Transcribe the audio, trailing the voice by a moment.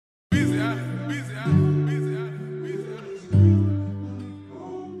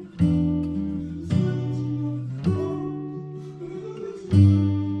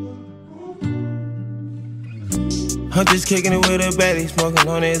I'm just kicking it with a baddie, smoking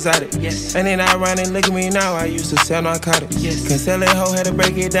on the exotic. Yes. And then I run and look at me now, I used to sell narcotics. Yes. Can sell it, hoe, had to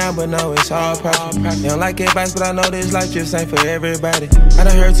break it down, but no, it's all profit. You don't like advice, but I know this life just ain't for everybody. I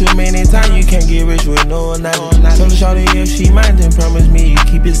done heard too many times you can't get rich with no knowledge. Told the shorty if she mind, then promise me you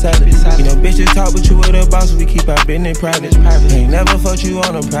keep it solid. You know bitches talk, but you with a boss, we keep our business private. Ain't never fucked you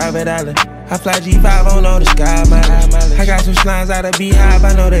on a private island. I fly G5 on the sky mileage. I got some slimes out of Beehive,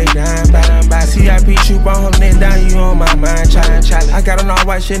 I know they dying by. CIP troop on holding it down, you on my mind, challenge. I got an all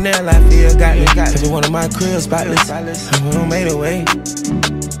white Chanel, I feel got it. Every one of my cribs spotless. I made a way,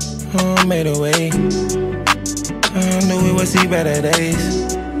 made a way. I knew we would see better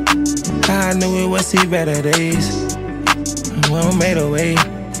days. I knew we would see better days. I made a way.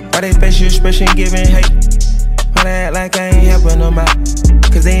 Why they face your expression giving hate? Why they act like I ain't helping them out?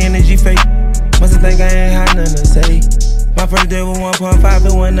 Cause they energy fake. Must think I ain't had nothing to say. My first deal was 1.5,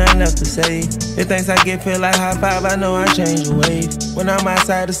 but wasn't nothing left to say. The things I get feel like high five, I know I change the wave. When I'm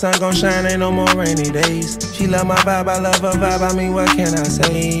outside, the sun gon' shine, ain't no more rainy days. She love my vibe, I love her vibe, I mean, what can I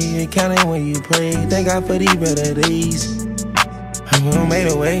say? It counted when you pray, thank God for these better days. I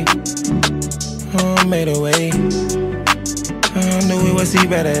made a way, I made a way. I knew we would see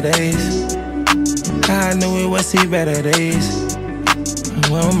better days. I knew we would see better days.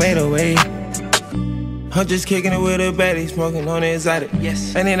 I made a way. I'm just kicking it with a baddie, smoking on the exotic.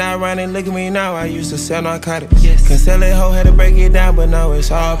 Yes. And then I run and look at me now, I used to sell narcotics. Yes. Can sell it, hoe, had to break it down, but no,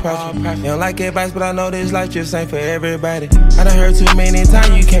 it's all profit. You don't like advice, but I know this life just ain't for everybody. I done heard too many times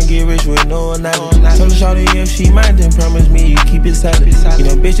you can't get rich with no knowledge. Told the shorty if she mind, then promise me you keep it solid. You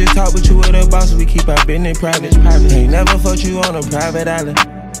know bitches talk, but you with a boss, we keep our business private. Ain't never fucked you on a private island.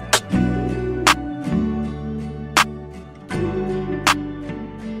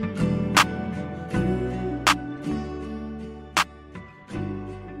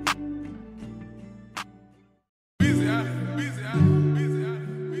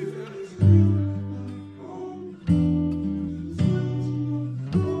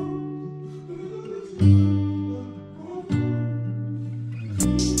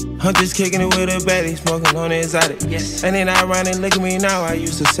 I'm just kicking it with a baddie, smoking on the exotic. Yes. And then I run and look at me now, I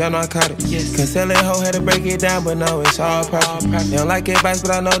used to sell narcotics. Yes. Can sell it, hoe, had to break it down, but no, it's all profit. You don't like advice,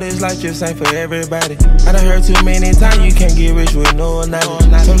 but I know this life just ain't for everybody. I done heard too many times you can't get rich with no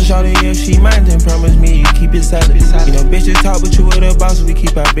knowledge. Told the shorty if she mind, then promise me you keep it solid. You know bitches talk, but you with a boss, we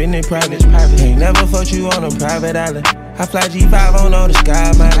keep our business private. Ain't never fucked you on a private island. I fly G5 on the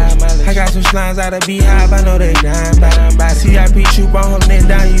sky mileage. I got some slimes out of Beehive, I know they dying by. CIP troop on holding it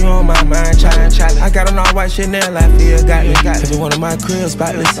down, you on my mind, challenge. I got an all white Chanel, I feel got it. Every one of my cribs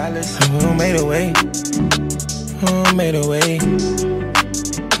spotless. I made a way, I made a way.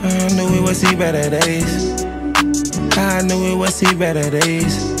 I knew we would see better days. I knew we would see better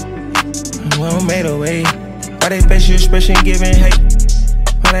days. I made a way. Why they face your expression giving hate?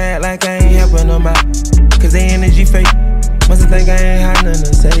 Why they act like I ain't helping them out? Cause they energy fake. Must think I ain't had nothing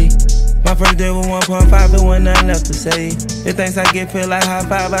to say. My first deal was 1.5, but wasn't nothing left to say. The things I get feel like high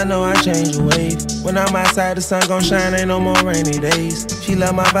five, I know I change the wave. When I'm outside, the sun gon' shine, ain't no more rainy days. She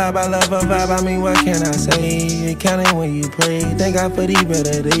love my vibe, I love her vibe, I mean, what can I say? It counted when you pray, thank God for these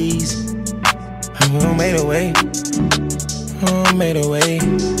better days. I made a way, I made a way.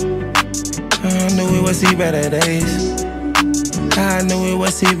 I knew we would see better days. I knew we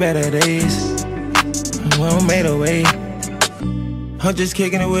would see better days. I made a way. I'm just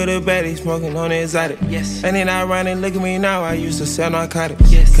kicking it with a baddie, smoking on the exotic. Yes. And then I run and look at me now, I used to sell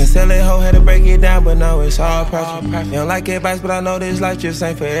narcotics. Yes. Can sell it, hoe, had to break it down, but no, it's all profit. You don't like advice, but I know this life just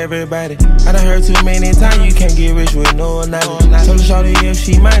ain't for everybody. I done heard too many times you can't get rich with no knowledge. Told the shorty if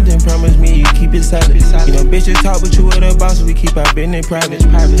she mind, then promise me you keep it solid. You know bitches talk, but you with a boss, we keep our business private.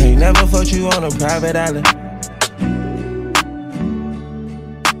 Ain't never fucked you on a private island.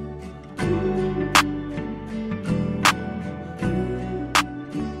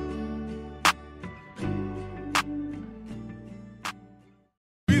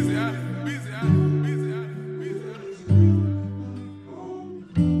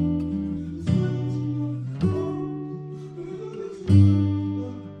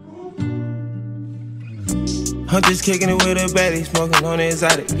 I'm just kicking it with a baddie, smoking on the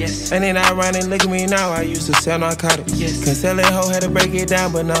exotic. Yes. And then I run and look at me now, I used to sell narcotics. Yes. Can sell it, hoe, had to break it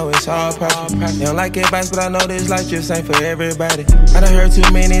down, but no, it's all profit. You don't like advice, but I know this life just ain't for everybody. I done heard too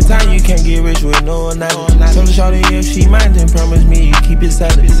many times you can't get rich with no knowledge. Told the shorty if she mind, then promise me you keep it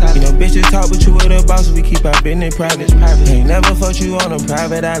solid. You know bitches talk, but you with a boss, we keep our business private. Ain't never fucked you on a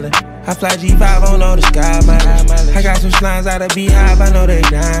private island. I fly G5 on all the sky mileage. I got some slimes out of Beehive, I know they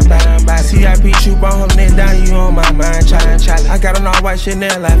dying by. CIP troop, I'm holding it down, you on my mind, challenge. I got an all white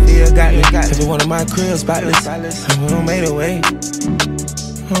Chanel, I feel got it. Every one of my cribs spotless. I made a way.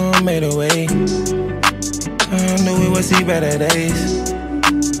 I made a way. I knew we would see better days.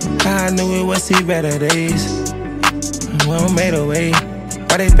 I knew we would see better days. I made a way.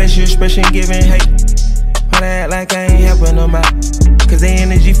 Why they facial expression giving hate? Why they act like I ain't helping them out? Cause they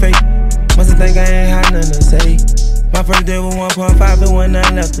energy fake. Must think I ain't had nothing to say. My first day was 1.5, it wasn't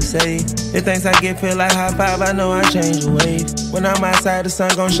nothing left to say. The things I get feel like high five, I know I change the wave. When I'm outside, the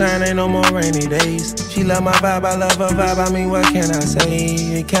sun gon' shine, ain't no more rainy days. She love my vibe, I love her vibe, I mean, what can I say?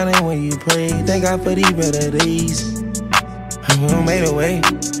 It counting when you pray, thank God for these better days. I made a way.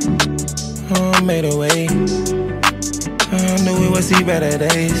 I made a way. I knew we would see better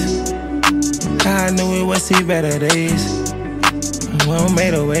days. I knew we would see better days. I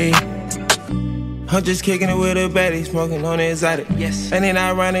made a way. I'm just kicking it with a baddie, smoking on the exotic. Yes. And then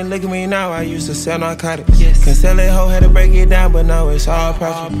I run and look at me now, I used to sell narcotics. Yes. Can sell it hoe, had to break it down, but now it's all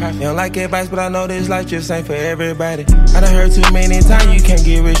profit. You don't like advice, but I know this life just ain't for everybody. I done heard too many times, you can't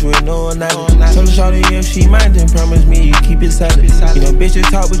get rich with no knowledge. Told the shorty if she mind, then promise me you keep it solid. You know bitches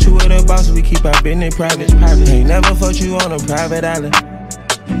talk, but you with a boss, we keep our business private. Ain't never fucked you on a private island.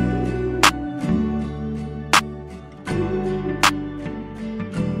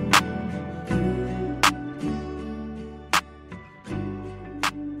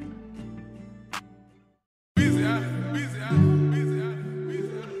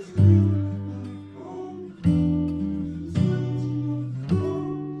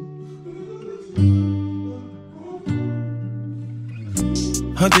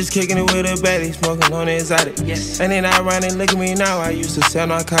 I'm just kicking it with a baddie, smoking on the exotic. Yes. And then I run and look at me now, I used to sell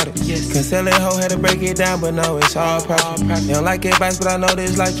narcotics. Yes. Can sell it hoe, had to break it down, but now it's all profit. You don't like advice, but I know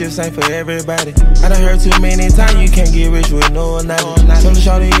this life just ain't for everybody. I done heard too many times, you can't get rich with no knowledge. Told the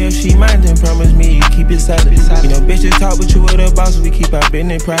shorty if she mind, then promise me you keep it solid. You know bitches talk, but you with a boss, we keep our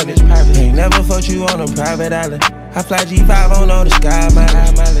business private. Ain't never fucked you on a private island. I fly G5 on all the sky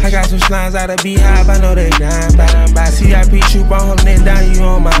mileage. I got some slimes out of Beehive, I know they dying by. CIP troop, I'm holding it down, you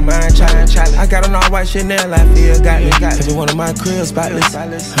on my mind, challenge. I got an all white Chanel, I feel got it. Every one of my cribs spotless. I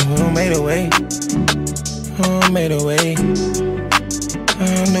made a way. I made a way.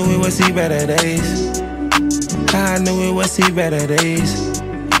 I knew we would see better days. I knew we would see better days.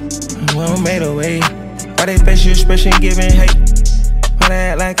 I made a way. Why they facial expression giving hate? Why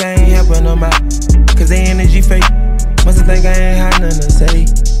they act like I ain't helping them out? Cause they energy fake. Must think I ain't had nothing to say.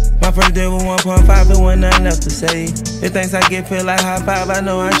 My first day was 1.5, it wasn't nothing left to say. The things I get feel like high five, I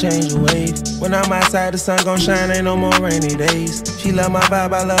know I change the wave. When I'm outside, the sun gon' shine, ain't no more rainy days. She love my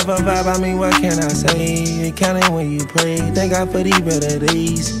vibe, I love her vibe, I mean, what can I say? It counting when you pray, thank God for these better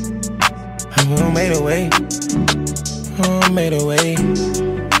days. I made a way. I made a way.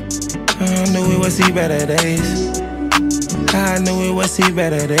 I knew we would see better days. I knew we would see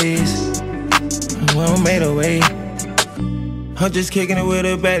better days. I made a way. I'm just kicking it with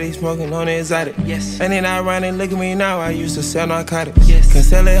a baddie, smoking on the exotic. Yes. And then I run and look at me now, I used to sell narcotics. Yes. Can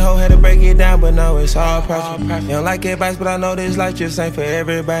sell it hoe, had to break it down, but now it's all profit. You don't like advice, but I know this life just ain't for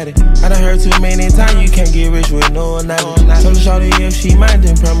everybody. I done heard too many times, you can't get rich with no knowledge. Told the shorty if she mind,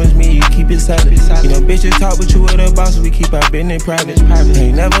 then promise me you keep it solid. You know bitches talk, but you with a boss, we keep our business private.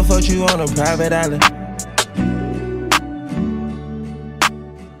 Ain't never fucked you on a private island.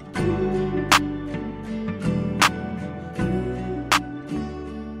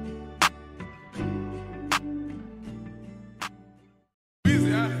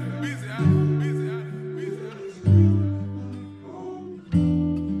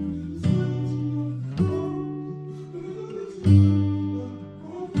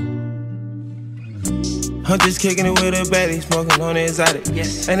 I'm just kicking it with a baddie, smoking on the exotic.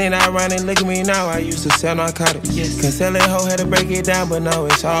 Yes. And then I run and look at me now, I used to sell narcotics. Yes. Can sell it hoe, had to break it down, but now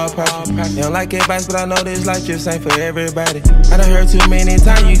it's all profit. You don't like advice, but I know this life just ain't for everybody. I done heard too many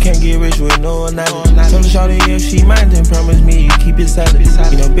times, you can't get rich with no knowledge. Told the shorty if she mind, then promise me you keep it solid.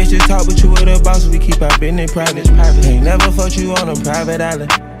 You know bitches talk, but you with a boss, we keep our business private. Ain't never fucked you on a private island.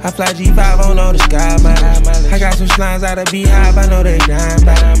 I fly G5 on all the sky mileage. I got some slimes out of Beehive, I know they dying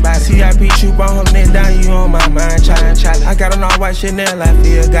by. CIP troop, I'm holding it down, you on my mind, challenge. I got an all white Chanel, I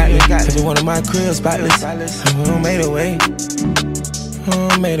feel got it. Every one of my cribs spotless. I made a way.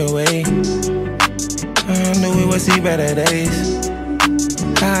 I made a way. I knew we would see better days.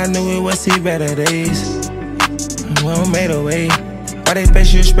 I knew we would see better days. I made a way. Why they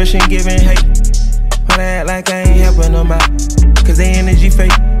facial expression giving hate? Why they act like I ain't helping them out? Cause they energy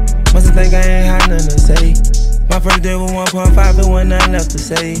fake. Must think I ain't had nothing to say. My first deal was 1.5, it wasn't nothing left to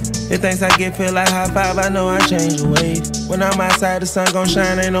say. If things I get feel like high five, I know I change the wave. When I'm outside, the sun gon'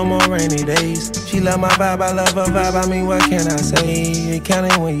 shine, ain't no more rainy days. She love my vibe, I love her vibe, I mean, what can I say? It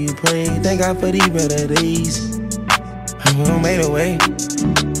counted when you pray, thank God for these better days. I made a way,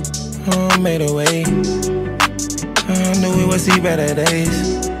 I made a way. I knew we would see better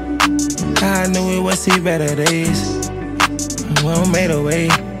days. I knew we would see better days. I made a way.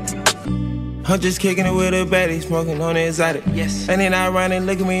 I'm just kicking it with a baddie, smoking on the exotic. Yes. And then I run and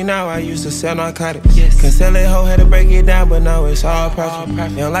look at me now, I used to sell narcotics. Yes. Can sell it hoe, had to break it down, but no, it's all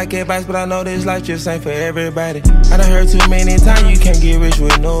profit. You don't like advice, but I know this life just ain't for everybody. I done heard too many times you can't get rich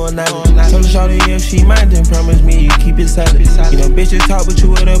with no knowledge. Told the shawty if she mind, then promise me you keep it solid. You know bitches talk, but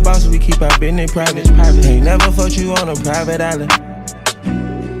you with a boss, we keep our business private. Ain't never fucked you on a private island.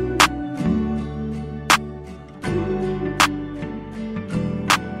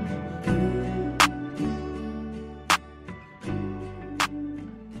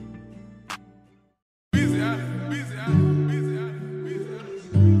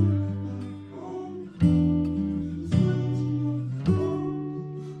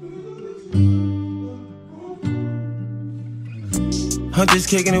 I'm just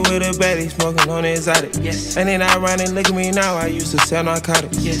kicking it with a baddie, smoking on the exotic. Yes. And then I run and look at me now, I used to sell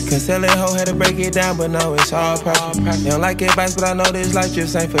narcotics. Yes. Can sell it hoe, had to break it down, but no, it's all profit. You don't like advice, but I know this life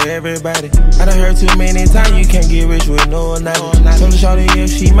just ain't for everybody. I done heard too many times you can't get rich with no knowledge. Told the shawty if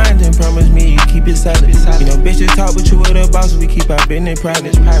she mind, then promise me you keep it solid. You know bitches talk, but you with a boss, we keep our business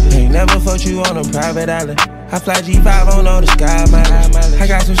private. Ain't never fucked you on a private island. I fly G5 on all the sky mileage. I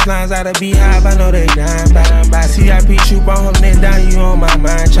got some slimes out of Beehive, I know they dying by. CIP troop on holding it down, you on my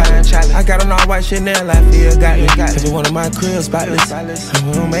mind, challenge. I got an all white Chanel, I feel got me. Cause one of my cribs spotless. I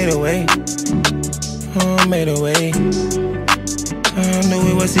made a way, I made a way. I knew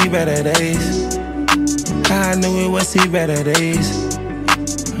we would see better days. I knew we would see better days.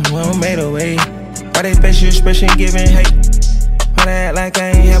 I made a way. Why they face your expression giving hate? Why they act like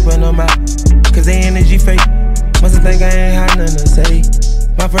I ain't helping them out? Cause they energy fake. Mustn't think I ain't had nothing to say.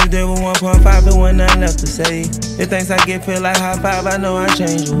 My first deal was 1.5, it wasn't nothing left to say. If things I get feel like high five, I know I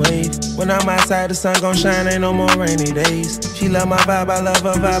change the wave. When I'm outside, the sun gon' shine, ain't no more rainy days. She love my vibe, I love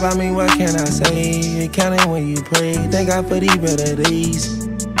her vibe, I mean, what can I say? It counted when you pray, thank God for these better days.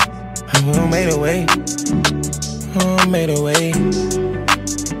 I made a way, I made a way.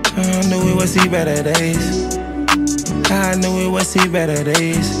 I knew we would see better days. I knew we would see better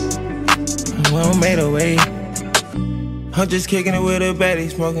days. I made a way. I'm just kicking it with a baddie,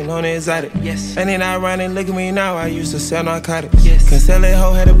 smoking on the exotic. Yes. And then I run and look at me now, I used to sell narcotics. Yes. Can sell it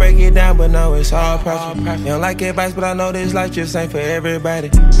hoe, had to break it down, but no, it's all profit. You don't like advice, but I know this life just ain't for everybody.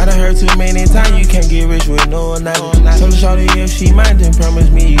 I done heard too many times you can't get rich with no knowledge. Told the shawty if she mind, then promise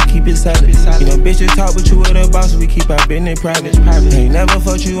me you keep it solid. You know bitches talk, but you with a boss, we keep our business private. Ain't never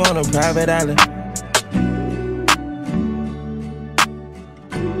fucked you on a private island.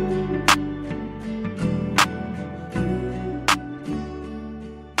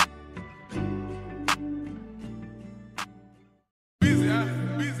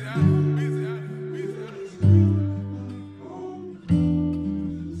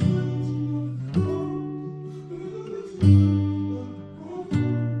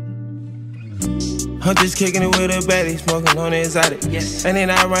 I'm just kicking it with a baddie, smoking on the exotic. Yes. And then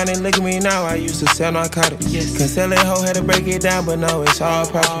I run and look at me now, I used to sell narcotics. Yes. Can sell it hoe, had to break it down, but no, it's all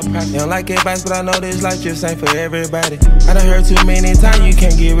profit. You don't like advice, but I know this life just ain't for everybody. I done heard too many times you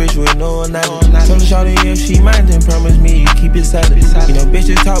can't get rich with no knowledge. Told the shawty if she mind, then promise me you keep it solid. You know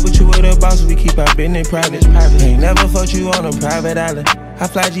bitches talk, but you with a boss, we keep our business private. Ain't never fucked you on a private island. I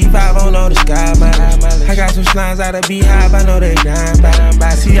fly G5 on all the sky mileage. I got some slimes out of Beehive, I know they dying by.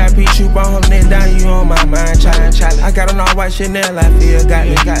 CIP troop on holding it down, you on my mind, challenge. I got an all white Chanel, I feel got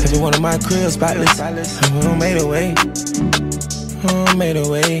me. Cause one of my cribs spotless. I made a way, I made a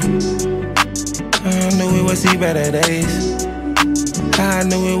way. I knew we would see better days. I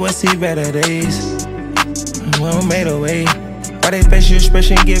knew we would see better days. I made a way. Why they face your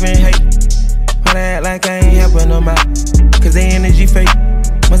expression giving hate? Why they act like I ain't helping them out? Cause they energy fake.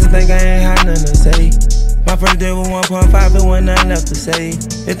 Mustn't think I ain't had nothing to say. My first deal was 1.5, it wasn't nothing left to say.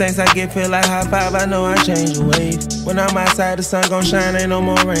 If things I get feel like high five, I know I change the wave. When I'm outside, the sun gon' shine, ain't no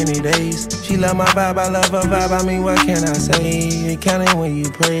more rainy days. She love my vibe, I love her vibe, I mean, what can I say? It counted when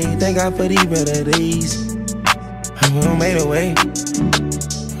you pray, thank God for these better days. I made a way,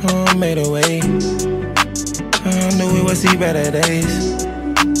 I made a way. I knew we would see better days.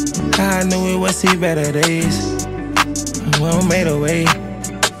 I knew we would see better days. I made a way.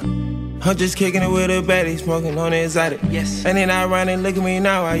 I'm just kicking it with a baddie, smoking on the exotic. Yes. And then I run and look at me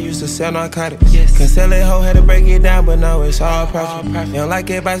now, I used to sell narcotics. Yes. Cause sell it hoe, had to break it down, but now it's all profit. You don't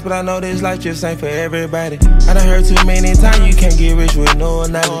like advice, but I know this life just ain't for everybody. I done heard too many times you can't get rich with no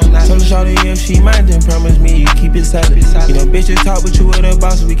knowledge. Told her shorty if she mind, then promise me you keep it solid. You know bitches talk, but you with a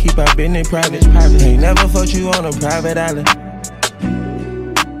boss, we keep our business private. Ain't never fucked you on a private island.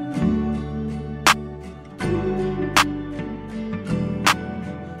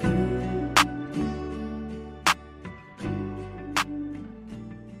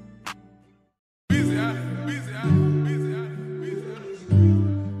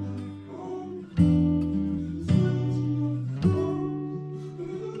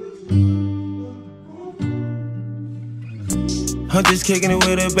 I'm just kicking it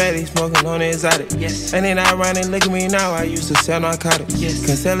with a baddie, smoking on the exotic. Yes. And then I run and look at me now, I used to sell narcotics. Yes.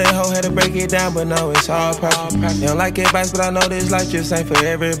 Cause sell it hoe, had to break it down, but now it's all profit. You don't like advice, but I know this life just ain't for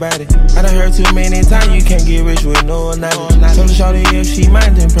everybody. I done heard too many times you can't get rich with no knowledge. Told her shorty if she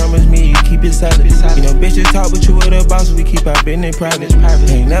mind, then promise me you keep it solid. You know bitches talk, but you with a boss, we keep our business private.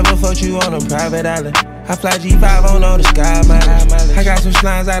 Ain't never fucked you on a private island. I fly G5 on the sky mileage. I got some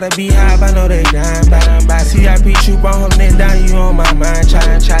slimes out of Beehive, I know they dying by. CIP troop on holding it down, you on my mind,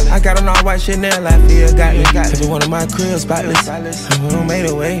 challenge. I got an all white Chanel, I feel got it. Every one of my cribs spotless. I made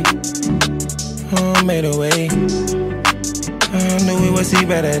a way, I made a way. I knew we would see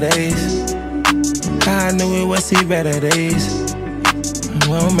better days. I knew we would see better days.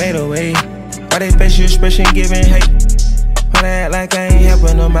 I made a way. Why they facial expression giving hate? Why they act like I ain't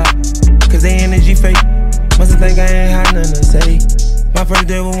helping them out? Cause they energy fake. Must think I ain't had nothing to say. My first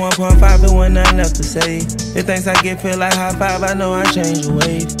day was 1.5, there wasn't nothing left to say. The things I get feel like high five, I know I change the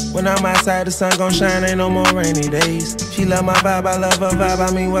wave. When I'm outside, the sun gon' shine, ain't no more rainy days. She love my vibe, I love her vibe,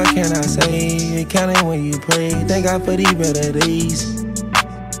 I mean, what can I say? It counting when you pray, thank God for these better days.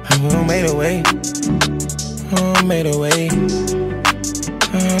 I made a way, I made a way.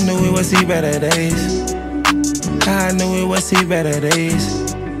 I knew we would see better days. I knew we would see better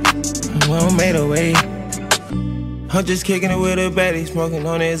days. I made a way. I'm just kicking it with a baddie, smoking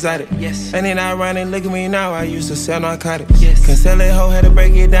on the exotic. Yes. And then I run and look at me now, I used to sell narcotics. Yes. Cause sell it hoe, had to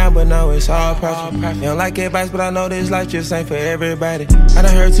break it down, but now it's all profit. You don't like advice, but I know this life just ain't for everybody. I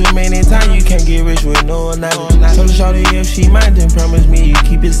done heard too many times you can't get rich with no knowledge. Told her shorty if she mind, then promise me you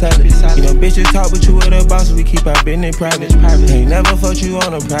keep it solid. You know bitches talk, but you with a boss, we keep our business private. Ain't never fucked you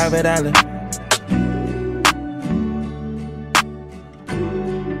on a private island.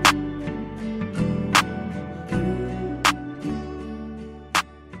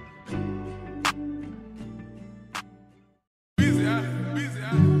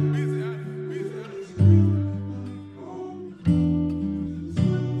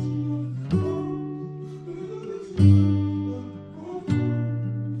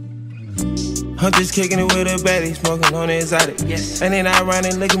 I'm just kicking it with a baddie, smoking on the exotic. Yes. And then I run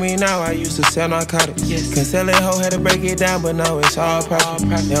and look at me now, I used to sell narcotics. Yes. Cause sell it hoe, had to break it down, but now it's all profit.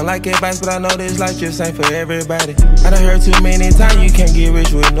 You don't like advice, but I know this life just ain't for everybody. I done heard too many times you can't get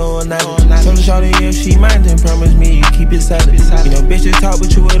rich with no knowledge. Told her shorty if she mind, then promise me you keep it solid. You know bitches talk, but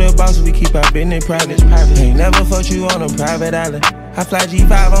you with a boss, we keep our business private. Ain't never fucked you on a private island. I fly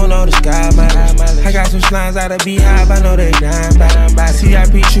G5 on the sky mileage. I got some slimes out of Beehive, I know they dying by.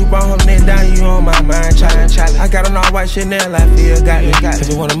 CIP troop on holding it down, you on my mind, challenge. I got an all white Chanel, I feel got it.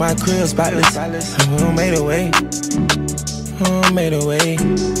 Every one of my cribs spotless. I made a way, I made a way.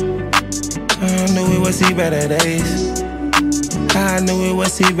 I knew we would see better days. I knew we would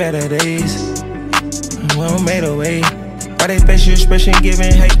see better days. I made a way. Why they facial expression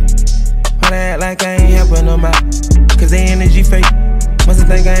giving hate? Why they act like I ain't helping them out? Cause they energy fake. Must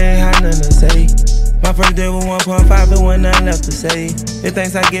think I ain't had nothing to say. My first day was 1.5, there wasn't nothing left to say. The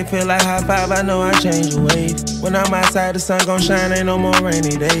things I get feel like high five, I know I change the wave. When I'm outside, the sun gon' shine, ain't no more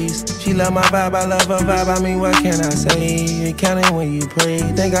rainy days. She love my vibe, I love her vibe, I mean, what can I say? It counting when you pray,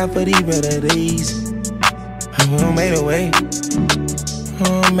 thank God for these better days. I made a way,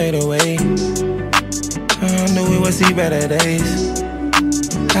 I made a way. I knew we would see better days.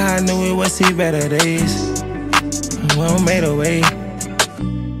 I knew we would see better days. I made a way.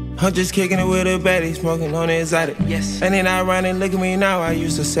 I'm just kicking it with a baddie, smoking on the exotic. Yes. And then I run and look at me now, I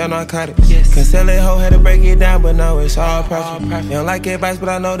used to sell narcotics. Yes. Cause sell it hoe, had to break it down, but now it's all profit. You don't like advice, but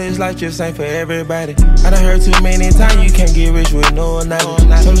I know this life just ain't for everybody. I done heard too many times you can't get rich with no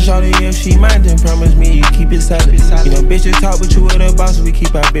knowledge. Told her shorty if she mind, then promise me you keep it solid. You know bitches talk, but you with a boss, we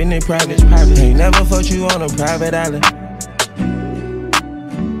keep our business private. Ain't never fucked you on a private island.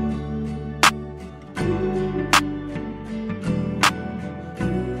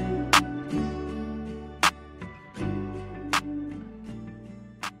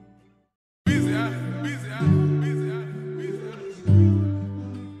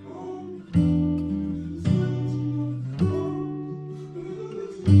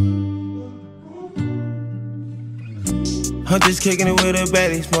 I'm just kicking it with a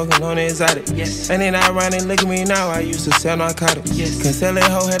baddie, smoking on the exotic. And then ironic, look at me now, I used to sell narcotics. Can sell that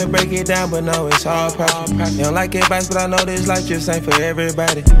hoe, had to break it down, but no, it's all profit. They don't like advice, but I know this life just ain't for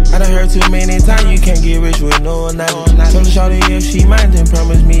everybody. I done heard too many times, you can't get rich with no knowledge. Told the shawty if she mind, then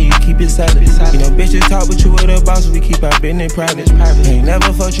promise me you keep it solid. You know bitches talk, but you with a boss, we keep our business private. Ain't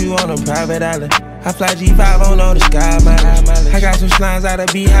never fucked you on a private island. I fly G5 on all the sky mileage. I got some slimes out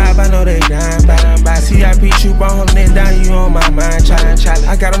of Beehive, I know they dying by. CIP troop, I'm holding it down, you on my mind, challenge.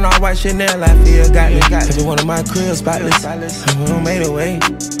 I got an all white Chanel, I feel got it. Cause it one of my cribs, spotless. Made a way,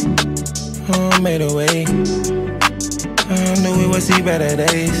 made a way. I knew we would see better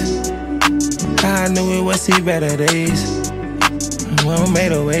days. I knew we would see better days.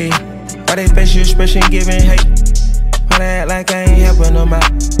 Made a way. Why they facial expression giving hate? Why they act like I ain't helping them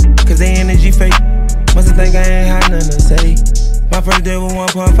out? Cause they energy fake. Must've think I ain't had nothing to say. My first deal was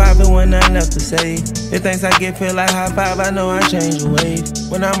 1.5, there wasn't nothing left to say. If things I get feel like high five, I know I change the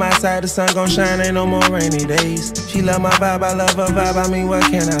wave. When I'm outside, the sun gon' shine, ain't no more rainy days. She love my vibe, I love her vibe, I mean, what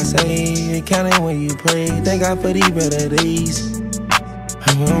can I say? It counting when you pray, thank God for these better days.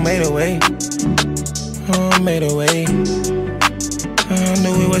 Made a way, made a way. I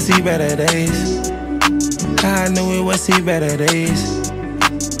knew we would see better days. I knew we would see better days.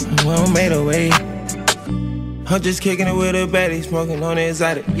 Made a way. I'm just kicking it with a baddie, smoking on the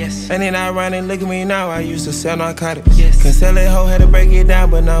exotic. And then ironic, look at me now, I used to sell narcotics. Can sell that hoe, had to break it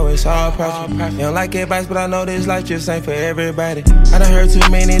down, but no, it's all profit. They don't like advice, but I know this life just ain't for everybody. I done heard too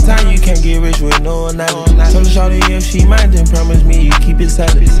many times, you can't get rich with no knowledge. Told the shawty if she mind, then promise me you keep it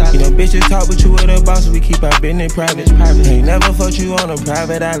solid. You know bitches talk, but you with a boss, we keep our business private. Ain't never fucked you on a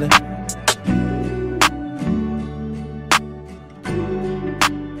private island.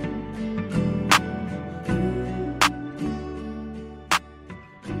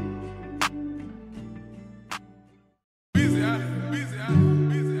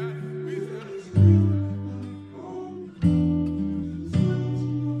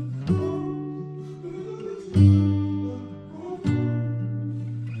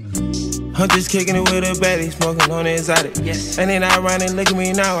 I'm just kicking it with a baddie, smoking on the exotic. And then ironic, look at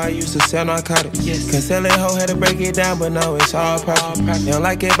me now, I used to sell narcotics. Can sell that hoe, had to break it down, but no, it's all profit. They don't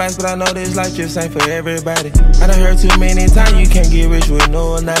like advice, but I know this life just ain't for everybody. I done heard too many times, you can't get rich with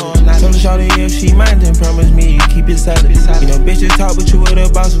no knowledge. Told the shawty if she mind, then promise me you keep it solid. You know bitches talk, but you with a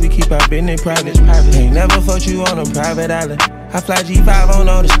boss, we keep our business private. Ain't never fucked you on a private island. I fly G5 on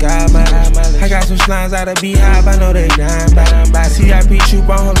all the sky mileage. I got some slimes out of Beehive, I know they dying by. CIP troop,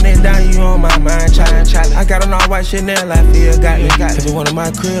 I'm holding it down, you on my mind, challenge. I got an all white Chanel, I feel got it. Cause it one of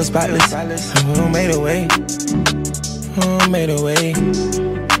my cribs, spotless. Made a way, made a way.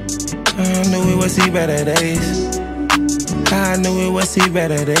 I knew we would see better days. I knew we would see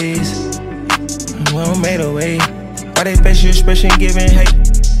better days. Made a way. Why they facial expression giving hate?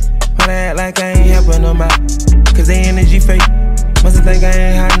 Why they act like I ain't helping them out? Cause they energy fake. Must've think I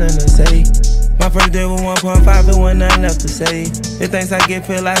ain't had nothing to say. My first deal was 1.5, there wasn't nothing left to say. If things I get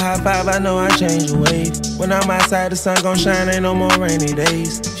feel like high five, I know I change the wave. When I'm outside, the sun gon' shine, ain't no more rainy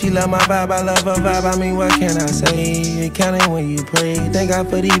days. She love my vibe, I love her vibe, I mean, what can I say? It counting when you pray, thank God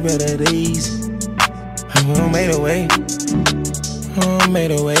for these better days. Made a way,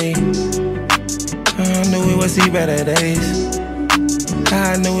 made a way. I knew we would see better days.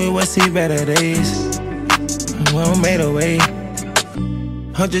 I knew we would see better days. Made a way.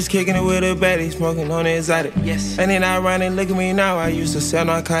 I'm just kicking it with a baddie, smoking on the exotic. And then ironic, look at me now, I used to sell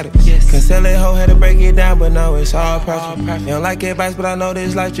narcotics. Can sell that hoe, had to break it down, but no, it's all profit. They don't like advice, but I know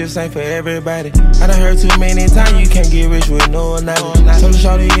this life just ain't for everybody. I done heard too many times, you can't get rich with no knowledge. Told the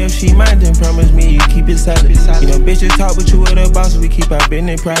shawty if she mind, then promise me you keep it solid. You know bitches talk, but you with a boss, we keep our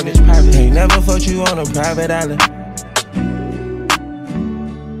business private. Ain't never fucked you on a private island.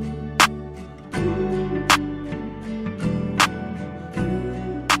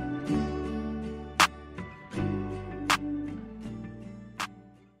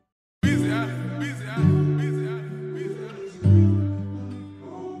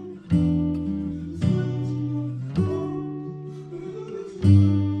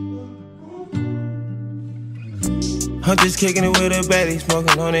 I'm just kicking it with a baddie,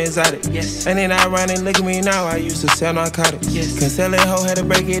 smoking on the exotic. And then ironic, look at me now, I used to sell narcotics. Can sell that hoe, had to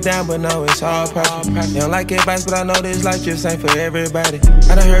break it down, but no, it's all profit. They don't like advice, but I know this life just ain't for everybody.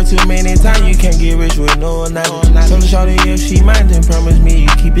 I done heard too many times, you can't get rich with no knowledge. Told the shawty if she mind, then promise me you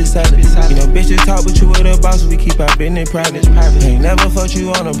keep it solid. You know bitches talk, but you with a boss, we keep our business private. Ain't never fucked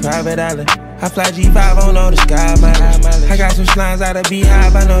you on a private island. I fly G5 on all the sky mileage. I got some slimes out of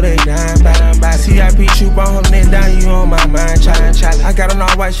Beehive, I know they dying by. CIP troop, I'm holding it down, you on my mind, challenge. I got an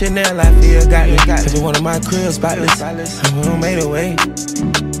all white Chanel, I feel got me. Every one of my cribs spotless. I made a way.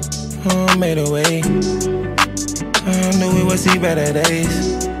 Made a way. I knew we would see better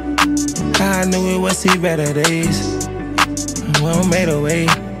days. I knew we would see better days. We made a way.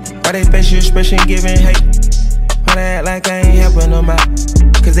 Why they face your expression giving hate? Why they act like I ain't helping them out?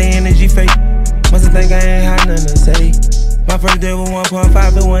 Cause they energy fake. Mustn't think I ain't had nothing to say. My first deal was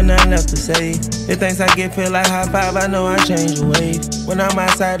 1.5, there wasn't nothing left to say. The things I get feel like high five, I know I change the wave. When I'm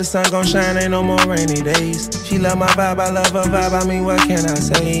outside, the sun gon' shine, ain't no more rainy days. She love my vibe, I love her vibe, I mean, what can I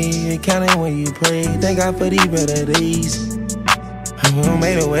say? It counted when you pray, thank God for these better days. I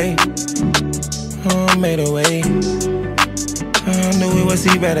made a way. I made a way. I knew we would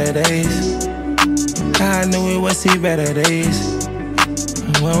see better days. I knew we would see better days.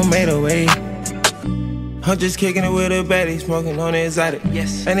 I made a way. I'm just kicking it with a baddie, smoking on the exotic.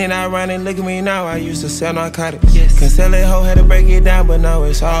 Yes. And then I run and look at me now, I used to sell narcotics. Yes. Can sell it hoe, had to break it down, but now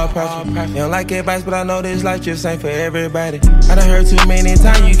it's all profit. You don't like advice, but I know this life just ain't for everybody. I done heard too many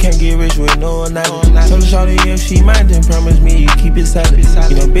times you can't get rich with no knowledge. Told the shorty if she mind, then promise me you keep it solid.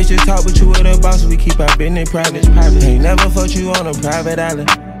 You know bitches talk, but you with a boss, we keep our business private. Ain't never fucked you on a private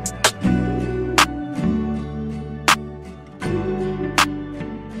island.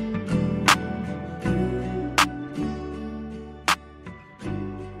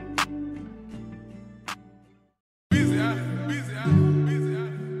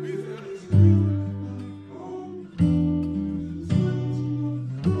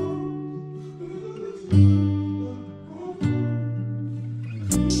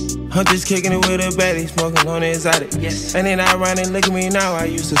 I'm just kicking it with a baddie, smoking on the exotic. Yes. And then I run and look at me now, I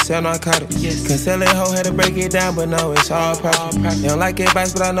used to sell narcotics. Yes. Can sell it hoe, had to break it down, but now it's all profit. You don't like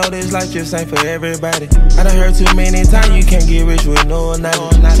advice, but I know this life just ain't for everybody. I done heard too many times you can't get rich with no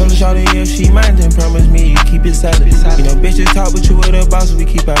knowledge. Told the shorty if she mind, then promise me you keep it solid. You know bitches talk, but you with a boss, we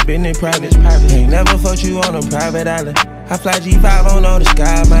keep our business private. Ain't never fucked you on a private island. I fly G5 on all the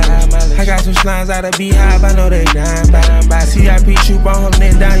sky mileage. I got some slimes out of Beehive, I know they dying by. CIP troop, I'm holding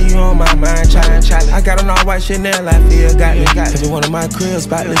it down, you on my mind, challenge. I got an all white Chanel, I feel got me. Every one of my cribs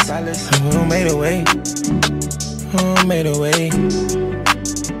spotless. I made a way. I made a way.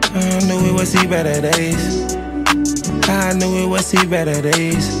 I knew we would see better days. I knew we would see better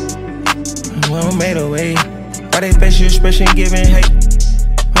days. I made a way. Why they face your expression giving hate?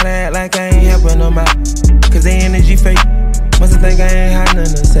 Why they act like I ain't helping them out? Cause they energy fake. Mustn't think I ain't had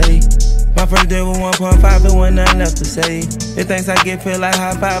nothing to say. My first deal was 1.5, there wasn't nothing left to say. The things I get feel like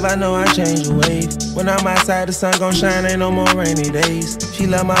high five, I know I change the wave. When I'm outside, the sun gon' shine, ain't no more rainy days. She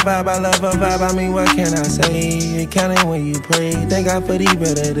love my vibe, I love her vibe, I mean, what can I say? It counted when you pray, thank God for these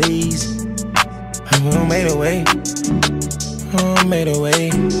better days. I made a way. I made a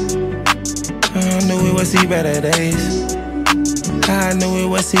way. I knew we would see better days. I knew we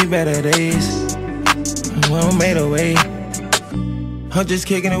would see better days. I made a way. I'm just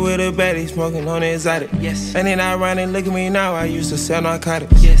kicking it with a baddie, smoking on the exotic. Yes. And then I run and look at me now, I used to sell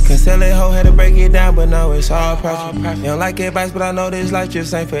narcotics. Yes. Can sell it hoe, had to break it down, but now it's all profit. You don't like advice, but I know this life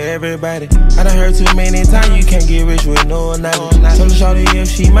just ain't for everybody. I done heard too many times you can't get rich with no knowledge. Told the shorty if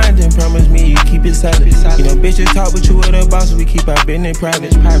she mind, then promise me you keep it solid. You know bitches talk, but you with a boss, we keep our business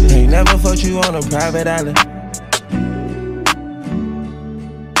private. Ain't never fucked you on a private island.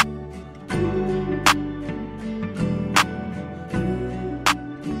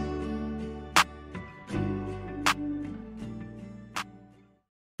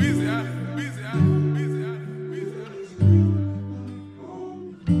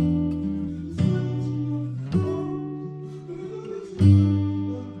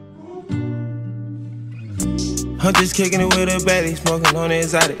 I'm just kicking it with a baddie, smoking on the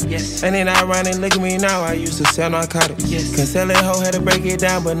exotic. Yes. And then I run and look at me now, I used to sell narcotics. Yes. Can sell it hoe, had to break it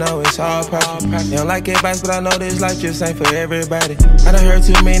down, but now it's all profit. You don't like advice, but I know this life just ain't for everybody. I done heard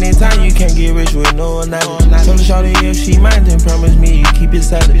too many times you can't get rich with no knowledge. Told the shorty if she mind, then promise me you keep it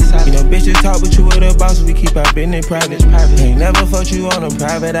solid. You know bitches talk, but you with a boss, we keep our business private. Ain't never fucked you on a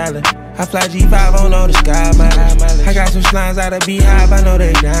private island. I fly G5 on all the sky mileage. I got some slimes out of Beehive, I know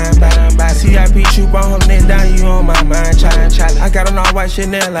they dying by. CIP troop, I'm holding it down, you on my mind, challenge. I got an all white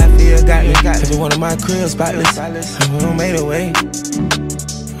Chanel, I feel got me. Every one of my cribs spotless. I made a way.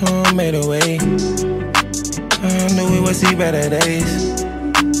 I made a way. I knew we would see better days.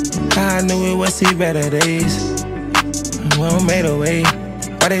 I knew we would see better days. I made a way.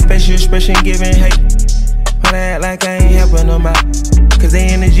 Why they face your expression giving hate? Why they act like I ain't helping them out? Cause they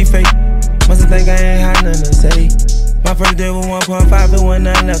energy fake. Mustn't think I ain't had nothing to say. My first day was 1.5, but when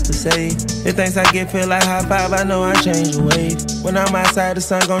nothing left to say. The things I get feel like high five, I know I change the wave. When I'm outside, the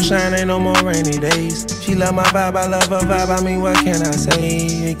sun gon' shine, ain't no more rainy days. She love my vibe, I love her vibe, I mean, what can I say?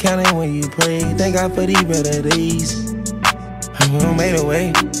 It counting when you pray, thank God for these better days. I made a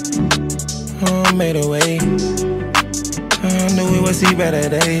way, I made a way. I knew we would see better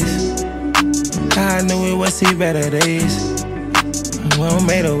days. I knew we would see better days. I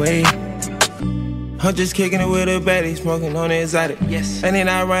made a way. I'm just kicking it with a baddie, smoking on the exotic. Yes. And then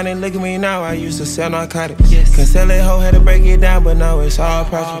I run and look at me now, I used to sell narcotics. Yes. Cause sell that hoe had to break it down, but now it's all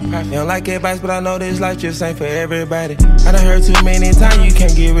profit. You don't like advice, but I know this life just ain't for everybody. I done heard too many times you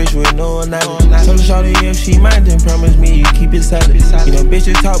can't get rich with no knowledge. Told the shorty if she mind, then promise me you keep it solid. You know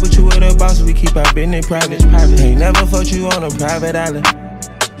bitches talk, but you with a boss, we keep our business private. Ain't never fucked you on a private island.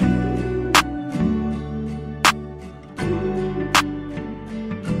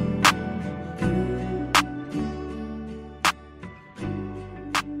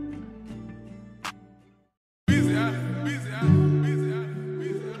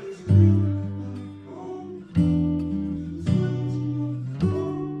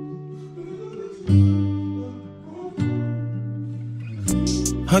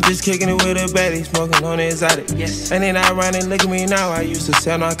 I'm just kicking it with a baddie, smoking on the exotic. Yes. And then I run and look at me now, I used to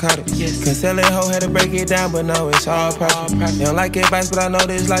sell narcotics. Yes. Cause sell that hoe had to break it down, but now it's all profit. You don't like advice, but I know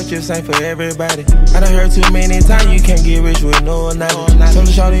this life just ain't for everybody. I done heard too many times you can't get rich with no knowledge. Told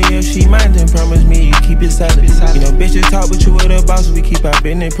the shorty if she mind, then promise me you keep it solid. You know bitches talk, but you with a boss, we keep our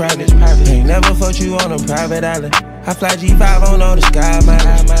business private. Ain't never fucked you on a private island. I fly G5 on the sky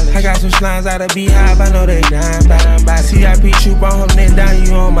mileage. I got some slimes out of Beehive, I know they dying by. CIP troop on holding it down,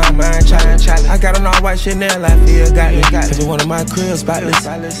 you on my mind, challenge. I got an all white Chanel, I feel got it. Every one of my cribs spotless.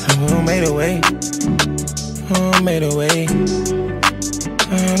 I made a way, I made a way.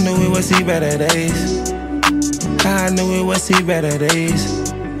 I knew we would see better days. I knew we would see better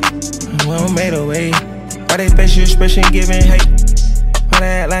days. I made a way. Why they facial expression giving hate? Why they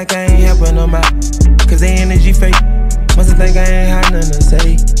act like I ain't helping them out? Cause they energy fake. Must think I ain't had nothing to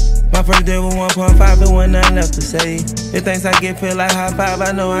say. My first day was 1.5, but when nothing left to say. The things I get feel like high five,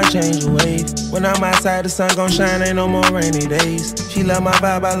 I know I change the wave. When I'm outside, the sun gon' shine, ain't no more rainy days. She love my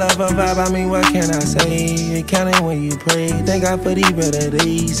vibe, I love her vibe, I mean, what can I say? It counting when you pray, thank God for these better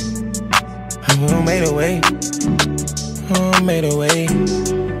days. I made a way, I made a way.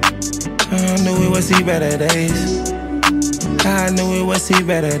 I knew we would see better days. I knew we would see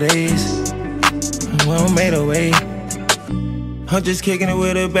better days. I made a way. I'm just kicking it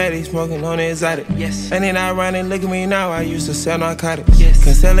with a baddie, smoking on the exotic. Yes. And then I run and look at me now, I used to sell narcotics. Yes.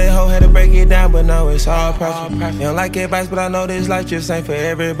 Cause sell that hoe had to break it down, but now it's all profit. You don't like advice, but I know this life just ain't for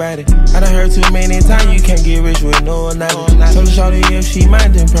everybody. I done heard too many times you can't get rich with no knowledge. Told the shorty if she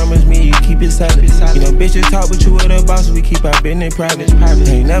mind, then promise me you keep it solid. You know bitches talk, but you with a boss, we keep our business private.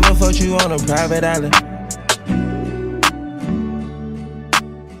 Ain't never fucked you on a private island.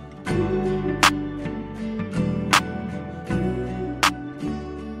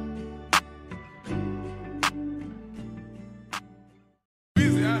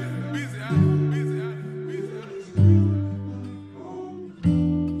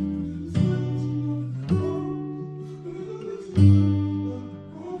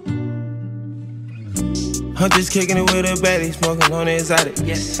 I'm just kicking it with a baddie, smoking on the exotic.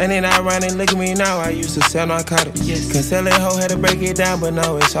 Yes. And then I run and look at me now, I used to sell narcotics. Yes. Cause sell that hoe had to break it down, but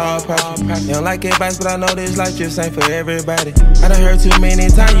now it's all profit. You don't like advice, but I know this life just ain't for everybody. I done heard too many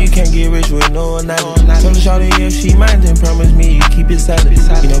times you can't get rich with no knowledge. Told the shorty if she mind, then promise me you keep it solid.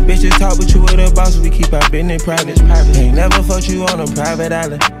 You know bitches talk, but you with a boss, we keep our business private. Ain't never fucked you on a private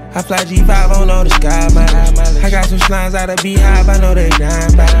island. I fly G5 on the sky mileage. I got some slimes out of Beehive, I know they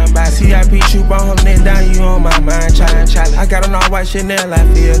dying by. CIP troop on holding it down, you on my mind, challenge. I got an all white Chanel, I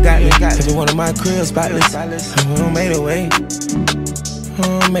feel got it. Every one of my cribs spotless. I made a way,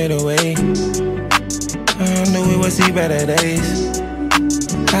 I made a way. I knew we would see better days.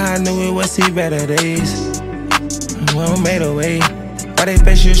 I knew we would see better days. I made a way. Why they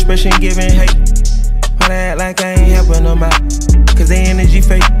facial expression giving hate? Why they act like I ain't helping them out? Cause they energy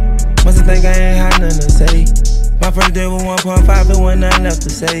fake. Must think I ain't had nothing to say. My first day was 1.5, but when nothing left to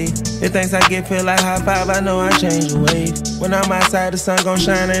say. The things I get feel like high five, I know I change the wave. When I'm outside, the sun gon'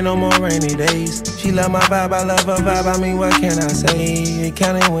 shine, ain't no more rainy days. She love my vibe, I love her vibe, I mean, what can I say? It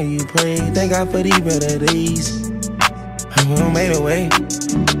counting when you pray, thank God for these better days. I made a way,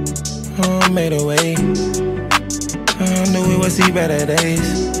 I made a way. I knew we would see better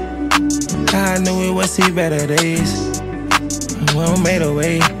days. I knew we would see better days. I made a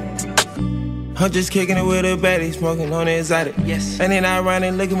way. I'm just kicking it with a baddie, smoking on the exotic. Yes. And then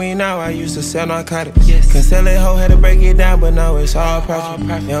ironic, look at me now, I used to sell narcotics. Yes. Can sell it hoe, had to break it down, but now it's all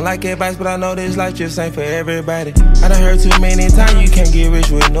profit. You don't like advice, but I know this life just ain't for everybody. I done heard too many times, you can't get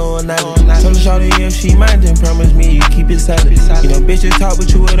rich with no knowledge. Told the shawty if she mind, then promise me you keep it solid. You know bitches talk,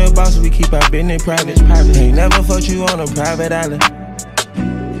 but you with a boss, we keep our business private. Ain't never fucked you on a private island.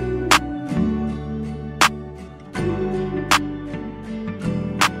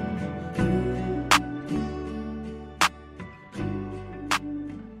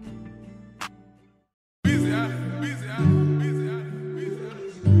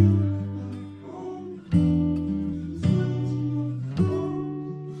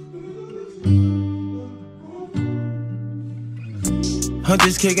 I'm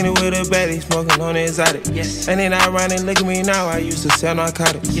just kicking it with a baddie, smoking on the exotic. Yes. And then ironic, look at me now, I used to sell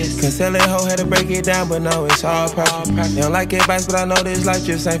narcotics. Yes. Can sell it hoe, had to break it down, but now it's all profit. You don't like advice, but I know this life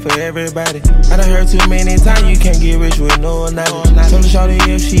just ain't for everybody. I done heard too many times, you can't get rich with no knowledge. Told the shawty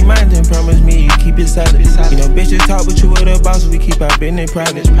if she mind, then promise me you keep it solid. You know bitches talk, but you with a boss, we keep our business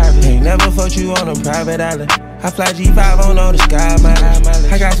private. Ain't never fucked you on a private island. I fly G5 on all the sky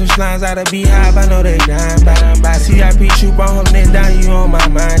mileage. I got some slimes out of Beehive, I know they dying by. CIP troop on holding it down, you on my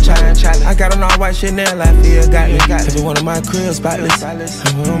mind, challenge. I got an all white Chanel, I feel got it. Every one of my cribs spotless. I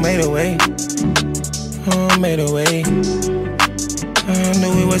made a way, made a way. I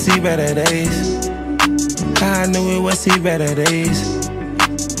knew we would see better days. I knew we would see better days.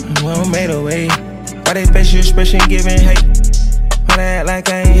 I made a way. Why they facial expression giving hate? Why they act like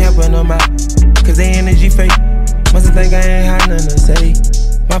I ain't helping them out? Cause they energy fake. Mustn't think I ain't had nothing to say.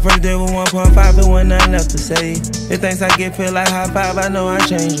 My first deal was 1.5, and wasn't nothing left to say. The things I get feel like high five, I know I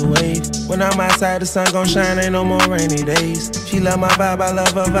change the wave. When I'm outside, the sun gon' shine, ain't no more rainy days. She love my vibe, I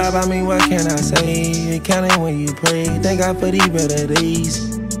love her vibe, I mean, what can I say? It counted when you pray, thank God for these better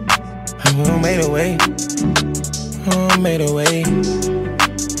days. I made a way, I made a way.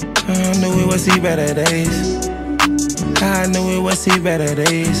 I knew we would see better days. I knew we would see better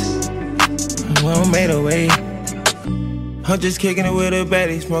days. I made a way. I'm just kicking it with a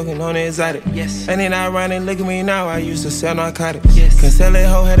baddie, smoking on the exotic. Yes. And then ironic, look at me now, I used to sell narcotics. Yes. Can sell it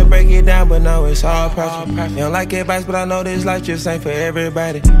hoe, had to break it down, but now it's all profit. You don't like advice, but I know this life just ain't for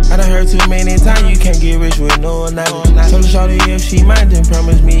everybody. I done heard too many times, you can't get rich with no knowledge. Told the shawty if she mind, then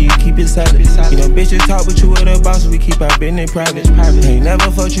promise me you keep it solid. You know bitches talk, but you with a boss, we keep our business private. Ain't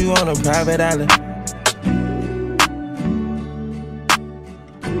never fucked you on a private island.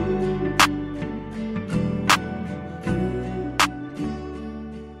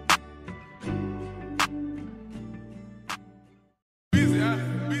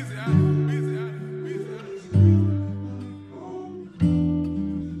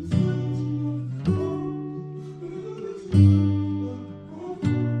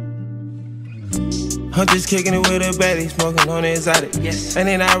 I'm just kicking it with a baddie, smoking on the exotic. Yes. And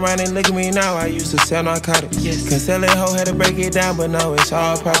then ironic, look at me now, I used to sell narcotics. Yes. Can sell it hoe, had to break it down, but now it's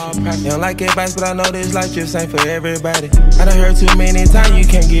all profit. You don't like advice, but I know this life just ain't for everybody. I done heard too many times, you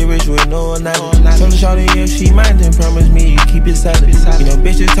can't get rich with no knowledge. Told the shawty if she mind, then promise me you keep it solid. You know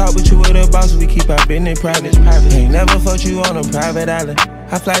bitches talk, but you with a boss, we keep our business private. Ain't never fucked you on a private island.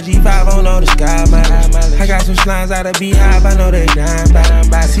 I fly G5 on all the sky mileage. I got some slimes out of Beehive, I know they dying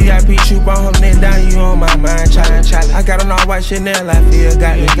by. CIP troop on holding it down, you on my mind, challenge. I got an all white Chanel, I feel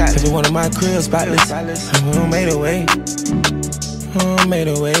got it. Every one of my cribs spotless. I made a way, I made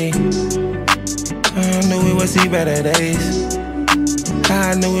a way. I knew we would see better days.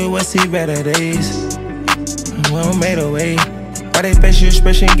 I knew we would see better days. I made a way. Why they facial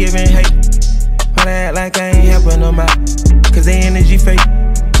expression giving hate? Why they act like I ain't helping them out? Cause they energy fake.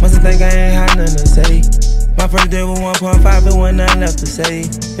 Mustn't think I ain't had nothing to say. My first deal was 1.5, and wasn't nothing left to say.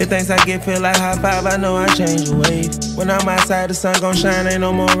 The things I get feel like high five, I know I change the wave. When I'm outside, the sun gon' shine, ain't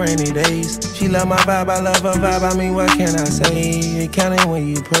no more rainy days. She love my vibe, I love her vibe, I mean, what can I say? It counted when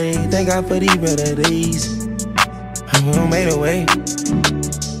you pray, thank God for these better days. I made a way,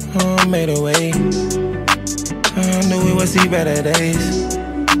 I made a way. I knew we would see better days.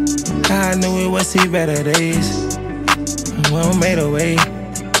 I knew we would see better days. I made a way.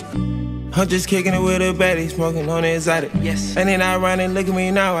 I'm just kicking it with a baddie, smoking on the exotic. Yes. And then ironic, look at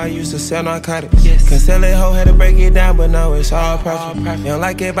me now, I used to sell narcotics. Yes. Can sell it hoe, had to break it down, but now it's all profit. You don't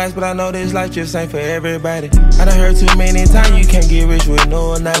like advice, but I know this life just ain't for everybody. I done heard too many times, you can't get rich with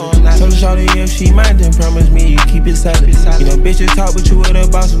no knowledge. Told the shawty if she mind, then promise me you keep it solid. You know bitches talk, but you with a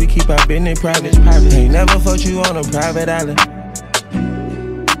boss, we keep our business private. Ain't never fucked you on a private island.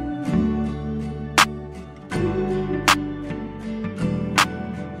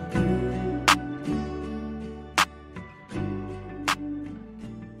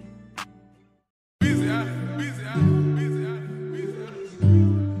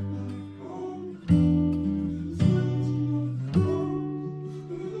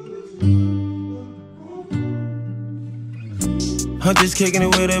 I'm just kicking it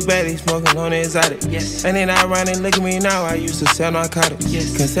with a baddie, smoking on the exotic. Yes. And then I run and look at me now, I used to sell narcotics.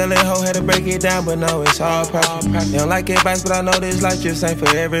 Yes. Cause sell that hoe had to break it down, but no, it's all profit. They don't like advice, but I know this life just ain't for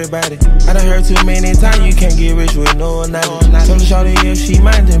everybody. I done heard too many times you can't get rich with no knowledge. Told the shorty if she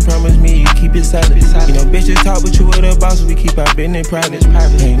mind, then promise me you keep it solid. You know bitches talk, but you with a boss, we keep our business private.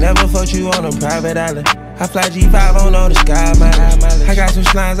 Ain't never fucked you on a private island. I fly G5 on the sky, mileage. I got some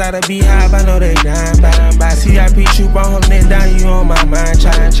slimes out of Beehive, I know they dying by. CIP troop, I'm holding it down, you on my mind,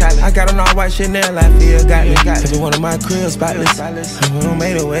 challenge. I got on all white Chanel, I feel got it. Every one of my cribs spotless. I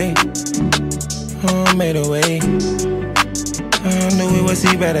made a way, I made a way. I knew we would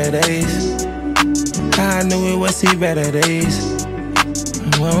see better days. I knew we would see better days.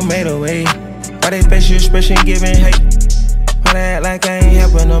 I made a way. Why they facial expression giving hate? Why they act like I ain't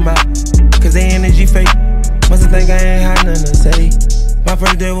helping them out? Cause they energy fake. Must think I ain't had nothing to say. My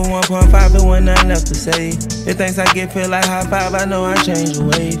first day was 1.5, but wasn't nothing left to say. The things I get feel like high five, I know I change the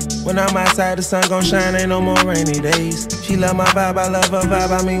wave. When I'm outside, the sun gon' shine, ain't no more rainy days. She love my vibe, I love her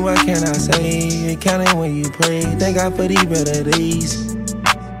vibe, I mean, what can I say? It counted when you pray, thank God for these better days.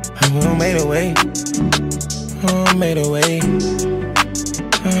 I made a way, I made a way.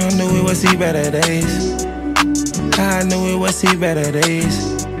 I knew we would see better days. I knew we would see better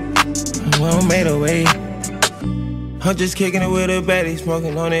days. I made a way. I'm just kicking it with a baddie,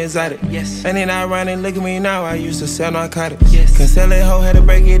 smoking on the exotic. Yes. And then I run and look at me now, I used to sell narcotics. Yes. Cause sell that hoe had to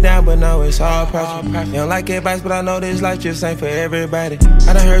break it down, but no, it's all profit. They don't like advice, but I know this life just ain't for everybody.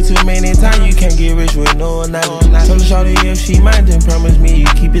 I done heard too many times you can't get rich with no knowledge. Told the shorty if she mind, then promise me you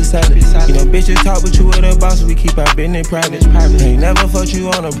keep it solid. You know bitches talk, but you with a boss, we keep our business private. Ain't never fucked you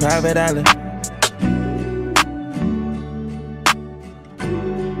on a private island.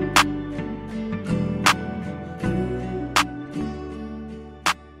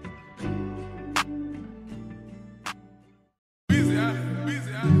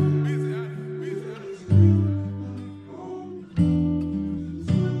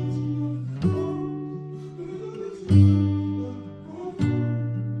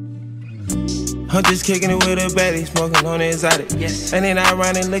 I'm just kicking it with a baddie, smoking on the exotic. Yes. And then I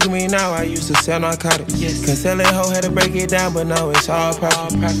run and look at me now, I used to sell narcotics. Yes. Cause sell that hoe had to break it down, but no, it's all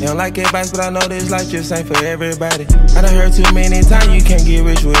profit. They don't like advice, but I know this life just ain't for everybody. I done heard too many times you can't get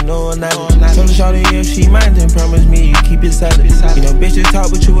rich with no knowledge. Told the shorty if she mind, then promise me you keep it solid. You know bitches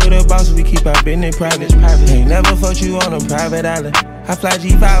talk, but you with a boss, we keep our business private. Ain't never fucked you on a private island. I fly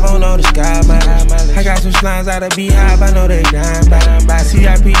G5 on the sky, mileage. I got some slimes out of Beehive, I know they dying by.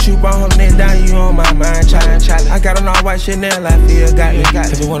 CIP troop, I'm holding it down, you on my mind, challenge. I got on all white Chanel, I feel got it.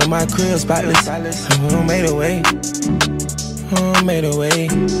 Every one of my cribs spotless. I made a way, I made a way.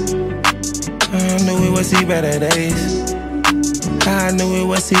 I knew we would see better days. I knew we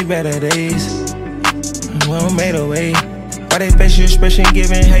would see better days. I made a way. Why they facial expression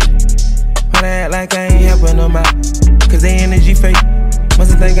giving hate? Why they act like I ain't helping them out? Cause they energy fake.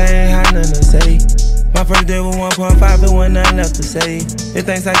 Must think I ain't had nothing to say. My first day was 1.5, but wasn't nothing left to say. The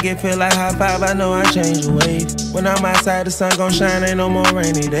things I get feel like high five, I know I change the wave. When I'm outside, the sun gon' shine, ain't no more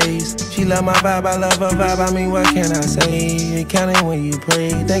rainy days. She love my vibe, I love her vibe, I mean, what can I say? It counted when you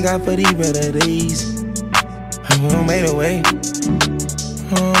pray, thank God for these better days. I made a way,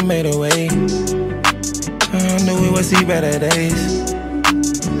 I made a way. I knew we would see better days.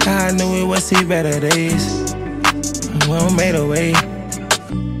 I knew we would see better days. I made a way.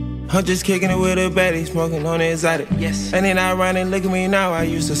 I'm just kicking it with a baddie, smoking on the exotic. Yes. And then I run and look at me now, I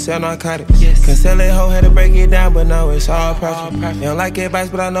used to sell narcotics. Yes. Cause sell that hoe had to break it down, but no, it's all profit. They don't like advice,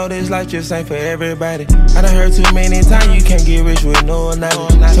 but I know this life just ain't for everybody. I done heard too many times you can't get rich with no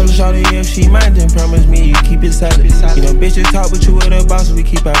knowledge. Told the shorty if she mind, then promise me you keep it solid. You know bitches talk, but you with a boss, we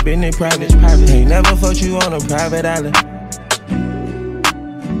keep our business private. Ain't never fucked you on a private island.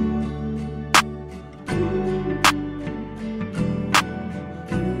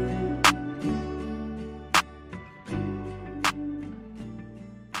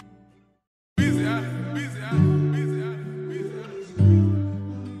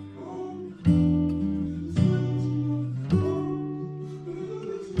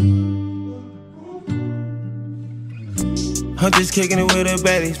 I'm just kicking it with a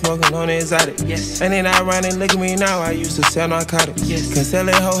baddie, smoking on the exotic. Yes. And then I run and look at me now, I used to sell narcotics. Yes. Cause sell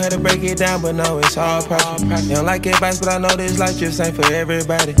that hoe had to break it down, but no, it's all profit. They don't like advice, but I know this life just ain't for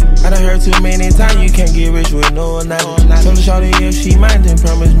everybody. I done heard too many times you can't get rich with no knowledge. Told the shorty if she mind, then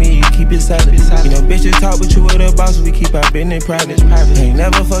promise me you keep it solid. You know bitches talk, but you with a boss, we keep our business private. Ain't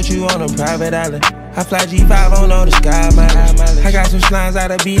never fucked you on a private island. I fly G5 on all the sky mileage. I got some slimes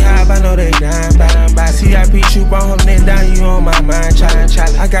out of Beehive, I know they dying by. CIP troop, I'm holding it down, you on my mind, challenge.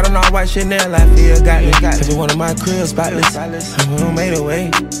 I got an all white Chanel, I feel got it. Every one of my cribs spotless. I made a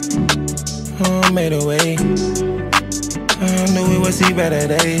way. I made a way. I knew we would see better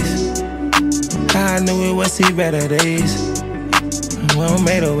days. I knew we would see better days. I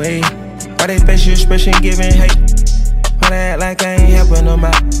made a way. Why they facial expression giving hate? Why they act like I ain't helping them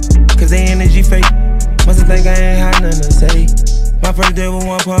out? Cause they energy fake. Must think I ain't had nothing to say. My first deal was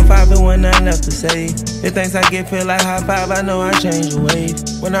 1.5, it wasn't nothing left to say. The things I get feel like high five, I know I change the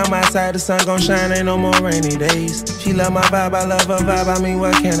wave. When I'm outside, the sun gon' shine, ain't no more rainy days. She love my vibe, I love her vibe, I mean,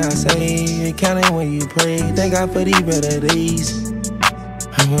 what can I say? It counting when you pray, thank God for these better days.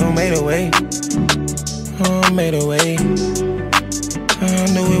 I made a way. I made a way. I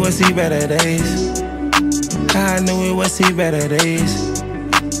knew we would see better days. I knew we would see better days.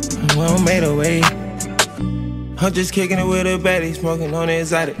 I made a way. I'm just kicking it with a baddie, smoking on the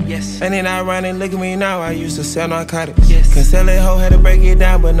exotic. Yes. And then I run and look at me now, I used to sell narcotics. Yes. Cause sell that hoe had to break it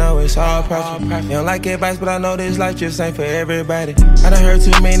down, but now it's all profit. You don't like advice, but I know this life just ain't for everybody. I done heard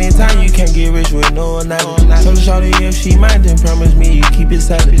too many times you can't get rich with no knowledge. Told the shorty if she mind, then promise me you keep it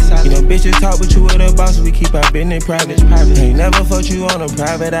solid. You know bitches talk, but you with a boss, we keep our business private. Ain't never fucked you on a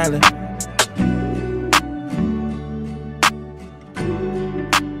private island.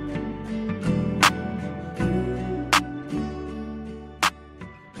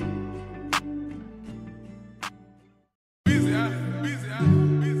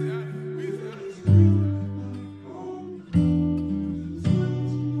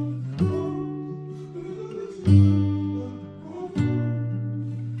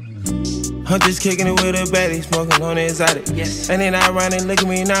 I'm just kicking it with a baddie, smoking on the exotic. Yes. And then I run and look at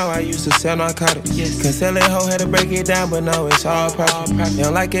me now, I used to sell narcotics. Yes. Cause sell that hoe had to break it down, but now it's all profit. You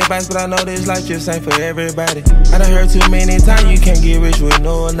don't like advice, but I know this life just ain't for everybody. I done heard too many times you can't get rich with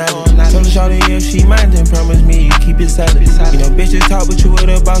no knowledge. Told the shorty if she mind, then promise me you keep it solid. You know bitches talk, but you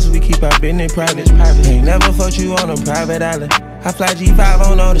with a boss, we keep our business private. Ain't never fucked you on a private island. I fly G5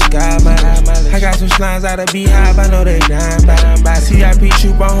 on all the sky mileage. I got some slimes out of Beehive, I know they dying by. CIP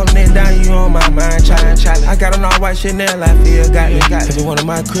troop, I'm holding it down, you on my mind, challenge. I got an all white Chanel, I feel got it. Every one of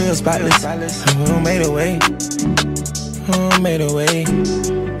my cribs spotless. I made a way. I made a way.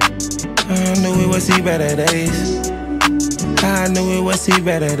 I knew we would see better days. I knew we would see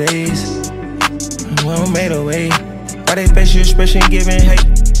better days. I made a way. Why they facial expression giving hate?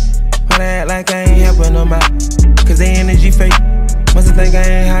 Why they act like I ain't helping them out? Cause they energy fake. Must think I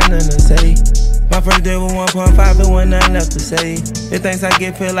ain't had nothing to say. My first deal was 1.5, it wasn't nothing left to say. The things I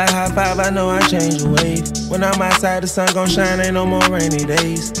get feel like high five, I know I change the wave. When I'm outside, the sun gon' shine, ain't no more rainy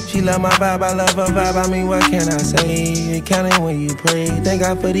days. She love my vibe, I love her vibe, I mean, what can I say? It counting when you pray, thank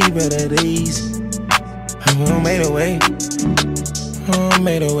God for these better days. I made a way. I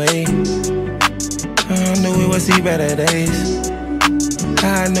made a way. I knew we would see better days.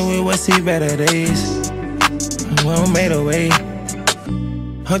 I knew we would see better days. I made a way.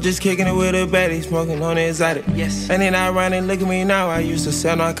 I'm just kicking it with a baddie, smoking on the exotic. Yes. And then I run and look at me now, I used to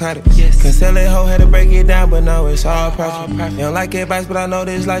sell narcotics. Yes. Cause sell that hoe had to break it down, but now it's all profit. You don't like advice, but I know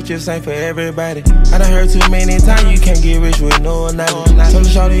this life just ain't for everybody. I done heard too many times you can't get rich with no knowledge. Told the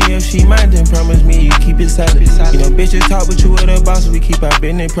shorty if she mind, then promise me you keep it solid. You know bitches talk, but you with a boss, we keep our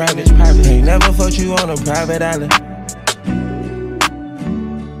business private. Ain't never fucked you on a private island.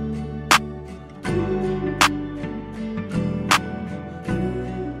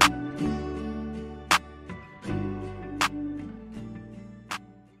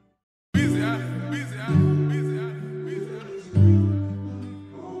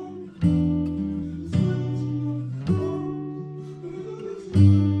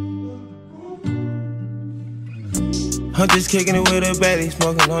 I'm just kicking it with a baddie,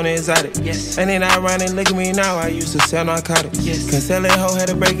 smoking on the exotic. Yes. And then I run and look at me now, I used to sell narcotics. Yes. Cause sell that hoe had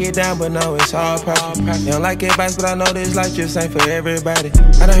to break it down, but now it's all profit. You don't like advice, but I know this life just ain't for everybody.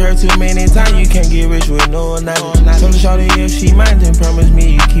 I done heard too many times you can't get rich with no knowledge. Told the shorty if she mind, then promise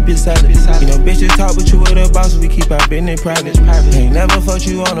me you keep it solid. You know bitches talk, but you with a boss, we keep our business private. Ain't never fucked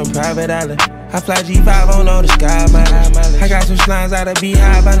you on a private island. I fly G5 on all the sky mileage. I got some slimes out of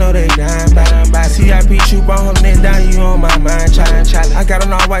Beehive, I know they dying by. CIP troop, I'm holding it down, you on my mind, challenge. I got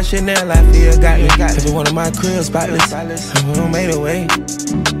an all white Chanel, I feel got it. Every one of my cribs spotless. I made a way.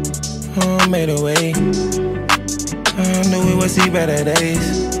 I made a way. I knew we would see better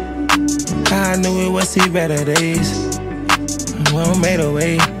days. I knew we would see better days. I made a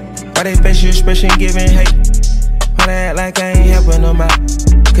way. Why they facial expression giving hate? Why they act like I ain't helping them out?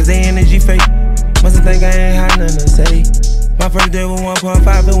 Cause they energy fake. Must think I ain't had nothing to say. My first deal was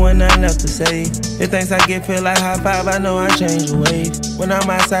 1.5 and wasn't nothing left to say. If things I get feel like high five, I know I change the waves. When I'm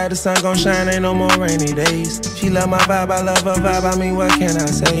outside, the sun gon' shine, ain't no more rainy days. She love my vibe, I love her vibe, I mean, what can I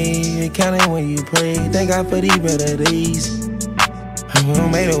say? It counted when you pray, thank God for these better days. I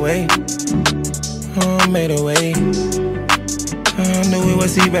made a way, I made a way. I knew we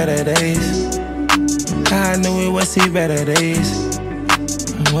would see better days. I knew we would see better days.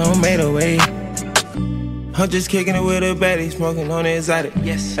 I made a way. I'm just kicking it with a baddie, smoking on the exotic.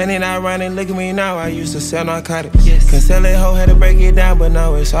 Yes. And then ironic, look at me now, I used to sell narcotics. Yes. Cause sell it hoe, had to break it down, but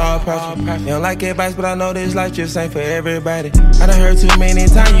now it's all profit. You don't like advice, but I know this life just ain't for everybody. I done heard too many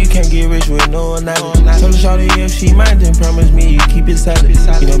times, you can't get rich with no knowledge. Told the shorty if she mind, then promise me you keep it solid.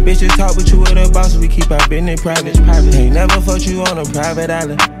 You know bitches talk, but you with a boss, we keep our business private. Ain't never fucked you on a private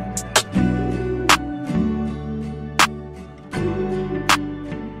island.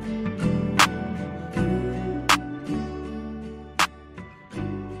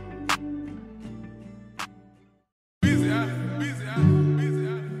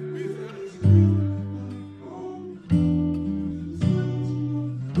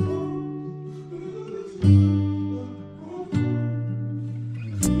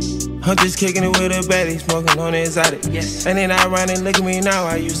 I'm just kicking it with a baddie, smoking on the exotic. Yes. And then ironic, look at me now,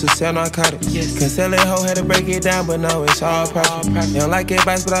 I used to sell narcotics. Yes. Cause sell it hoe, had to break it down, but now it's all profit. You don't like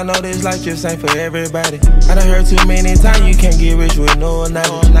advice, but I know this life just ain't for everybody. I done heard too many times, you can't get rich with no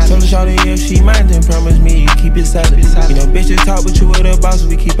knowledge. Told the shorty if she mind, then promise me you keep it solid. You know bitches talk, but you with a boss,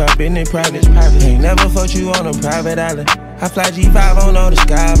 we keep our business private. Ain't never fucked you on a private island. I fly G5 on all the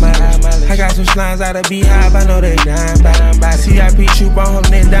sky mileage. I got some slimes out of Beehive, I know they dying by. CIP troop, I'm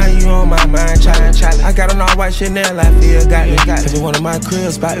holding it down, you on my mind, challenge. I got an all white Chanel, I feel got it. Every one of my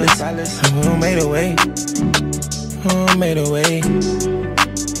cribs spotless. I made a way, I made a way.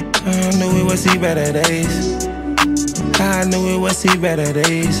 I knew we would see better days. I knew we would see better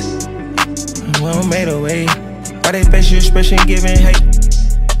days. I made a way. Why they face your expression giving hate?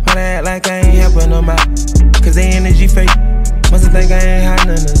 Why they act like I ain't helping them out? Cause they energy fake. Must think I ain't had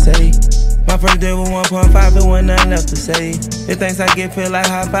nothing to say. My first deal was 1.5 and wasn't nothing left to say. If things I get feel like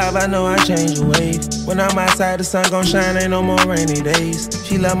high five, I know I change the waves. When I'm outside, the sun gon' shine, ain't no more rainy days.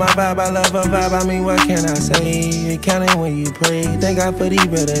 She love my vibe, I love her vibe, I mean, what can I say? It counted when you pray, thank God for these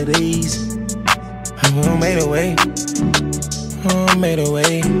better days. I made a way, I made a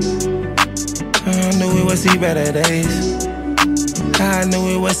way. I knew we would see better days. I knew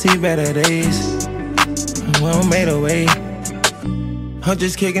we would see better days. I made a way. I'm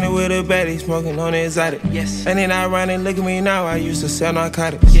just kicking it with a baddie, smoking on the exotic. Yes. And then ironic, look at me now, I used to sell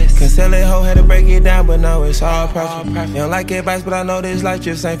narcotics. Yes. Cause sell it hoe, had to break it down, but now it's all profit. You don't like advice, but I know this life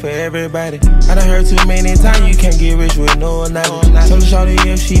just ain't for everybody. I done heard too many times, you can't get rich with no knowledge. Told the shorty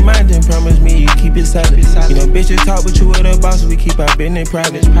if she mind, then promise me you keep it solid. You know bitches talk, but you with a boss, we keep our business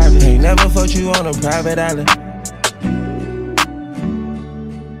private. Ain't never fucked you on a private island.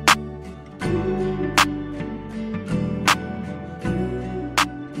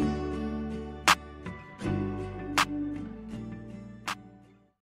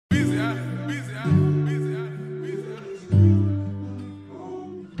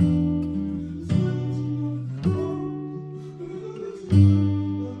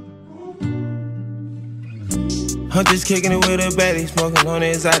 I'm just kicking it with a baddie, smoking on the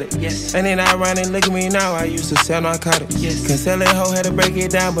exotic. Yes. And then ironic, look at me now, I used to sell narcotics. Yes. Cause sell it hoe, had to break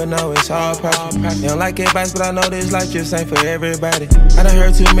it down, but now it's all profit. You don't like advice, but I know this life just ain't for everybody. I done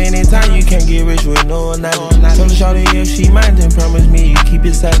heard too many times, you can't get rich with no knowledge. Told the shorty if she mind, then promise me you keep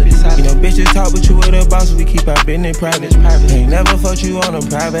it solid. You know bitches talk, but you with a boss, we keep our business private. Ain't never fucked you on a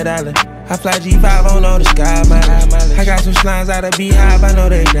private island. I fly G5 on all the sky mileage. I got some slimes out of Beehive, I know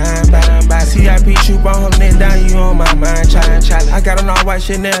they dying by. CIP troop, I'm holding it down, you on my mind, challenge. I got an all white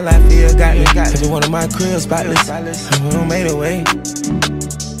Chanel, I feel got it. Every one of my cribs spotless. I made a way,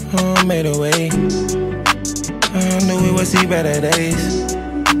 I made a way. I knew we would see better days.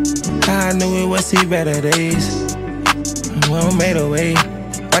 I knew we would see better days. I made a way.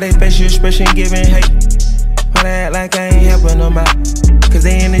 Why they face your expression giving hate? Why they act like I ain't helping them out? Cause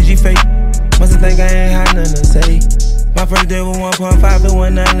they energy fake. Must think I ain't had nothing to say. My first deal was 1.5 and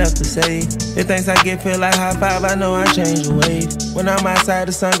wasn't nothing left to say. If things I get feel like high five, I know I change the waves. When I'm outside,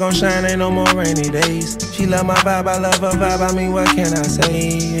 the sun gon' shine, ain't no more rainy days. She love my vibe, I love her vibe, I mean, what can I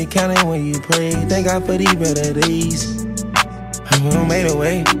say? It counted when you pray, thank God for these better days. I made a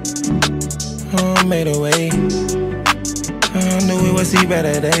way, I made a way. I knew we would see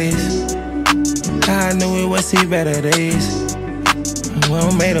better days. I knew we would see better days.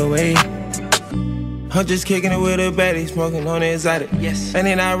 I made a way. I'm just kicking it with a baddie, smoking on the exotic. Yes. And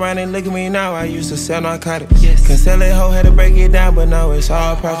then ironic, look at me now, I used to sell narcotics. Yes. Cause tell that hoe had to break it down, but no, it's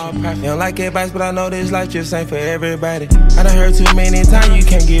all profit. You don't like advice, but I know this life just ain't for everybody. I done heard too many times you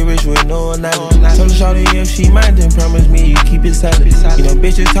can't get rich with no knowledge. Told her shorty if she mind, then promise me you keep it solid. You know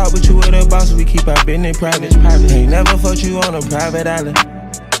bitches talk, but you with a boss, we keep our business private. Ain't never fucked you on a private island.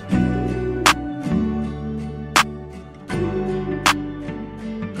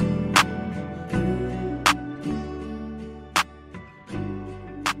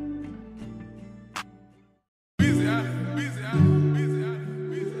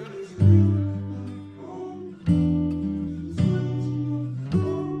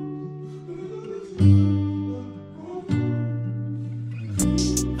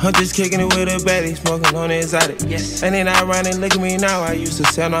 I'm just kicking it with a baddie, smoking on exotic. Yes. And then I run and look at me now, I used to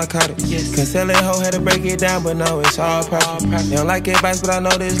sell narcotics. Yes. Cause tell that hoe had to break it down, but no, it's all profit. You don't like advice, but I know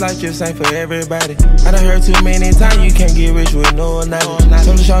this life just ain't for everybody. I done heard too many times you can't get rich with no knowledge.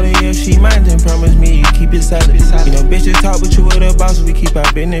 Told her shorty if she mind, then promise me you keep it solid. You know bitches talk, but you with a boss, we keep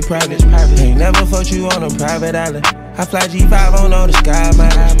our business private. Ain't never fucked you on a private island. I fly G5 on the sky,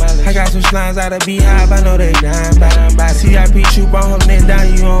 mileage. I got some slimes out of Beehive, I know they dying by. CIP troop, I'm holding it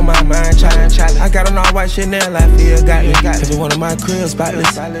down, you on my mind, challenge. I got an all white Chanel, I feel got it. Cause it's one of my cribs,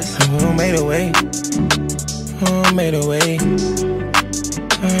 spotless. I made a way, I made a way.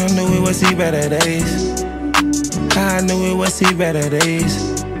 I knew we would see better days. I knew we would see better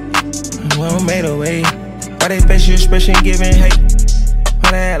days. I made a way. Why they facial expression giving hate?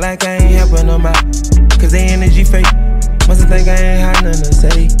 Why they act like I ain't helping them out? Cause they energy fake. Must think I ain't had nothing to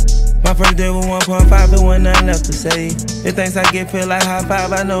say. My first day was 1.5, it wasn't nothing left to say. The things I get feel like high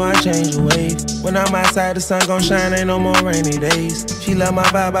five, I know I change the wave. When I'm outside, the sun gon' shine, ain't no more rainy days. She love my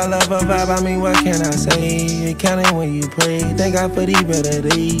vibe, I love her vibe, I mean, what can I say? It counting when you pray, thank God for these better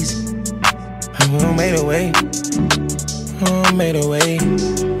days. I made a way, I made a way.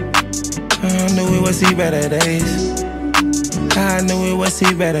 I knew we would see better days. I knew we would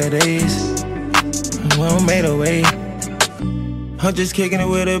see better days. I made a way. I'm just kicking it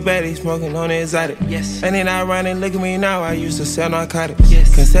with a baddie, smoking on exotic. Yes. And then I run and look at me now, I used to sell narcotics.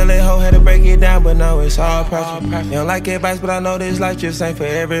 Yes. Cause tell that hoe had to break it down, but no, it's all profit. You don't like advice, but I know this life just ain't for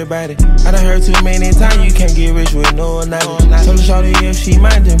everybody. I done heard too many times you can't get rich with no knowledge. Told her shorty if she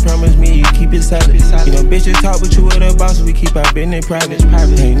mind, then promise me you keep it solid. You know bitches talk, but you with a boss, we keep our business private.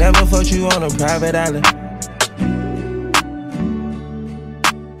 Ain't never fucked you on a private island.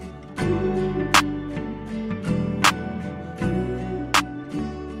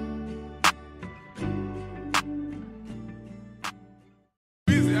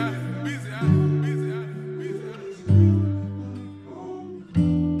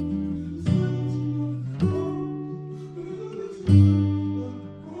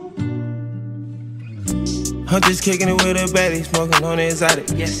 I'm just kicking it with a baddie, smoking on exotic.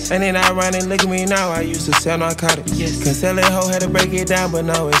 Yes. And then I run and look at me now, I used to sell narcotics. Yes. Cause tell that hoe had to break it down, but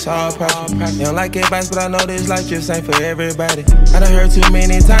no, it's all profit. You don't like advice, but I know this life just ain't for everybody. I done heard too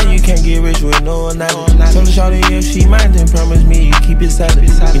many times you can't get rich with no knowledge. Told her shorty if she mind, then promise me you keep it solid.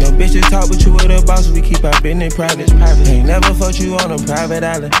 You know bitches talk, but you with a boss, we keep our business private. Ain't never fucked you on a private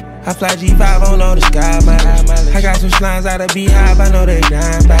island. I fly G5 on the sky, mileage. I got some slimes out of Beehive, I know they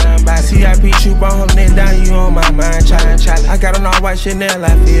dying by. CIP troop, I'm holding it down, you on my mind, challenge. I got an all white Chanel,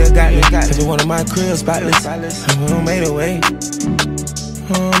 I feel got it. Cause it's one of my cribs, spotless. I made a way,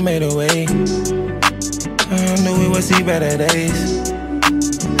 I made a way. I knew we would see better days.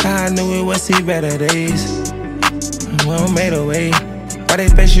 I knew we would see better days. I made a way. Why they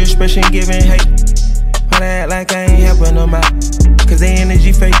facial expression giving hate? Why they act like I ain't helping them out? Cause they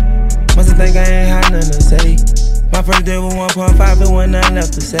energy fake. Must think I ain't had nothing to say. My first day was 1.5, it wasn't nothing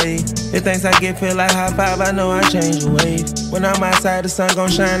left to say. The things I get feel like high five, I know I change the wave. When I'm outside, the sun gon'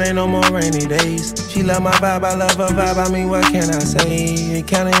 shine, ain't no more rainy days. She love my vibe, I love her vibe, I mean, what can I say? It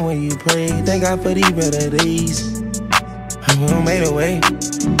counting when you pray, thank God for these better days. I made a way,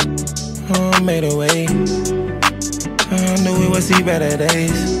 I made a way. I knew we would see better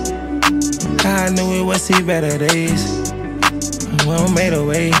days. I knew we would see better days. I made a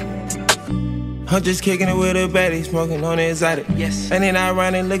way. I'm just kicking it with a baddie, smoking on exotic. Yes. And then I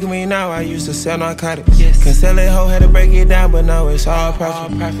run and look at me now, I used to sell narcotics. Yes. Cause tell that hoe had to break it down, but no, it's all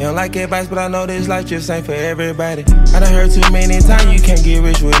profit. You don't like advice, but I know this life just ain't for everybody. I done heard too many times you can't get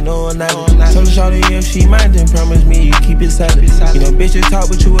rich with no knowledge. Told her shorty if she mind, then promise me you keep it solid. You know bitches talk,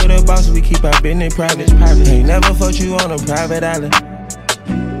 but you with a boss, we keep our business private. Ain't never fucked you on a private island.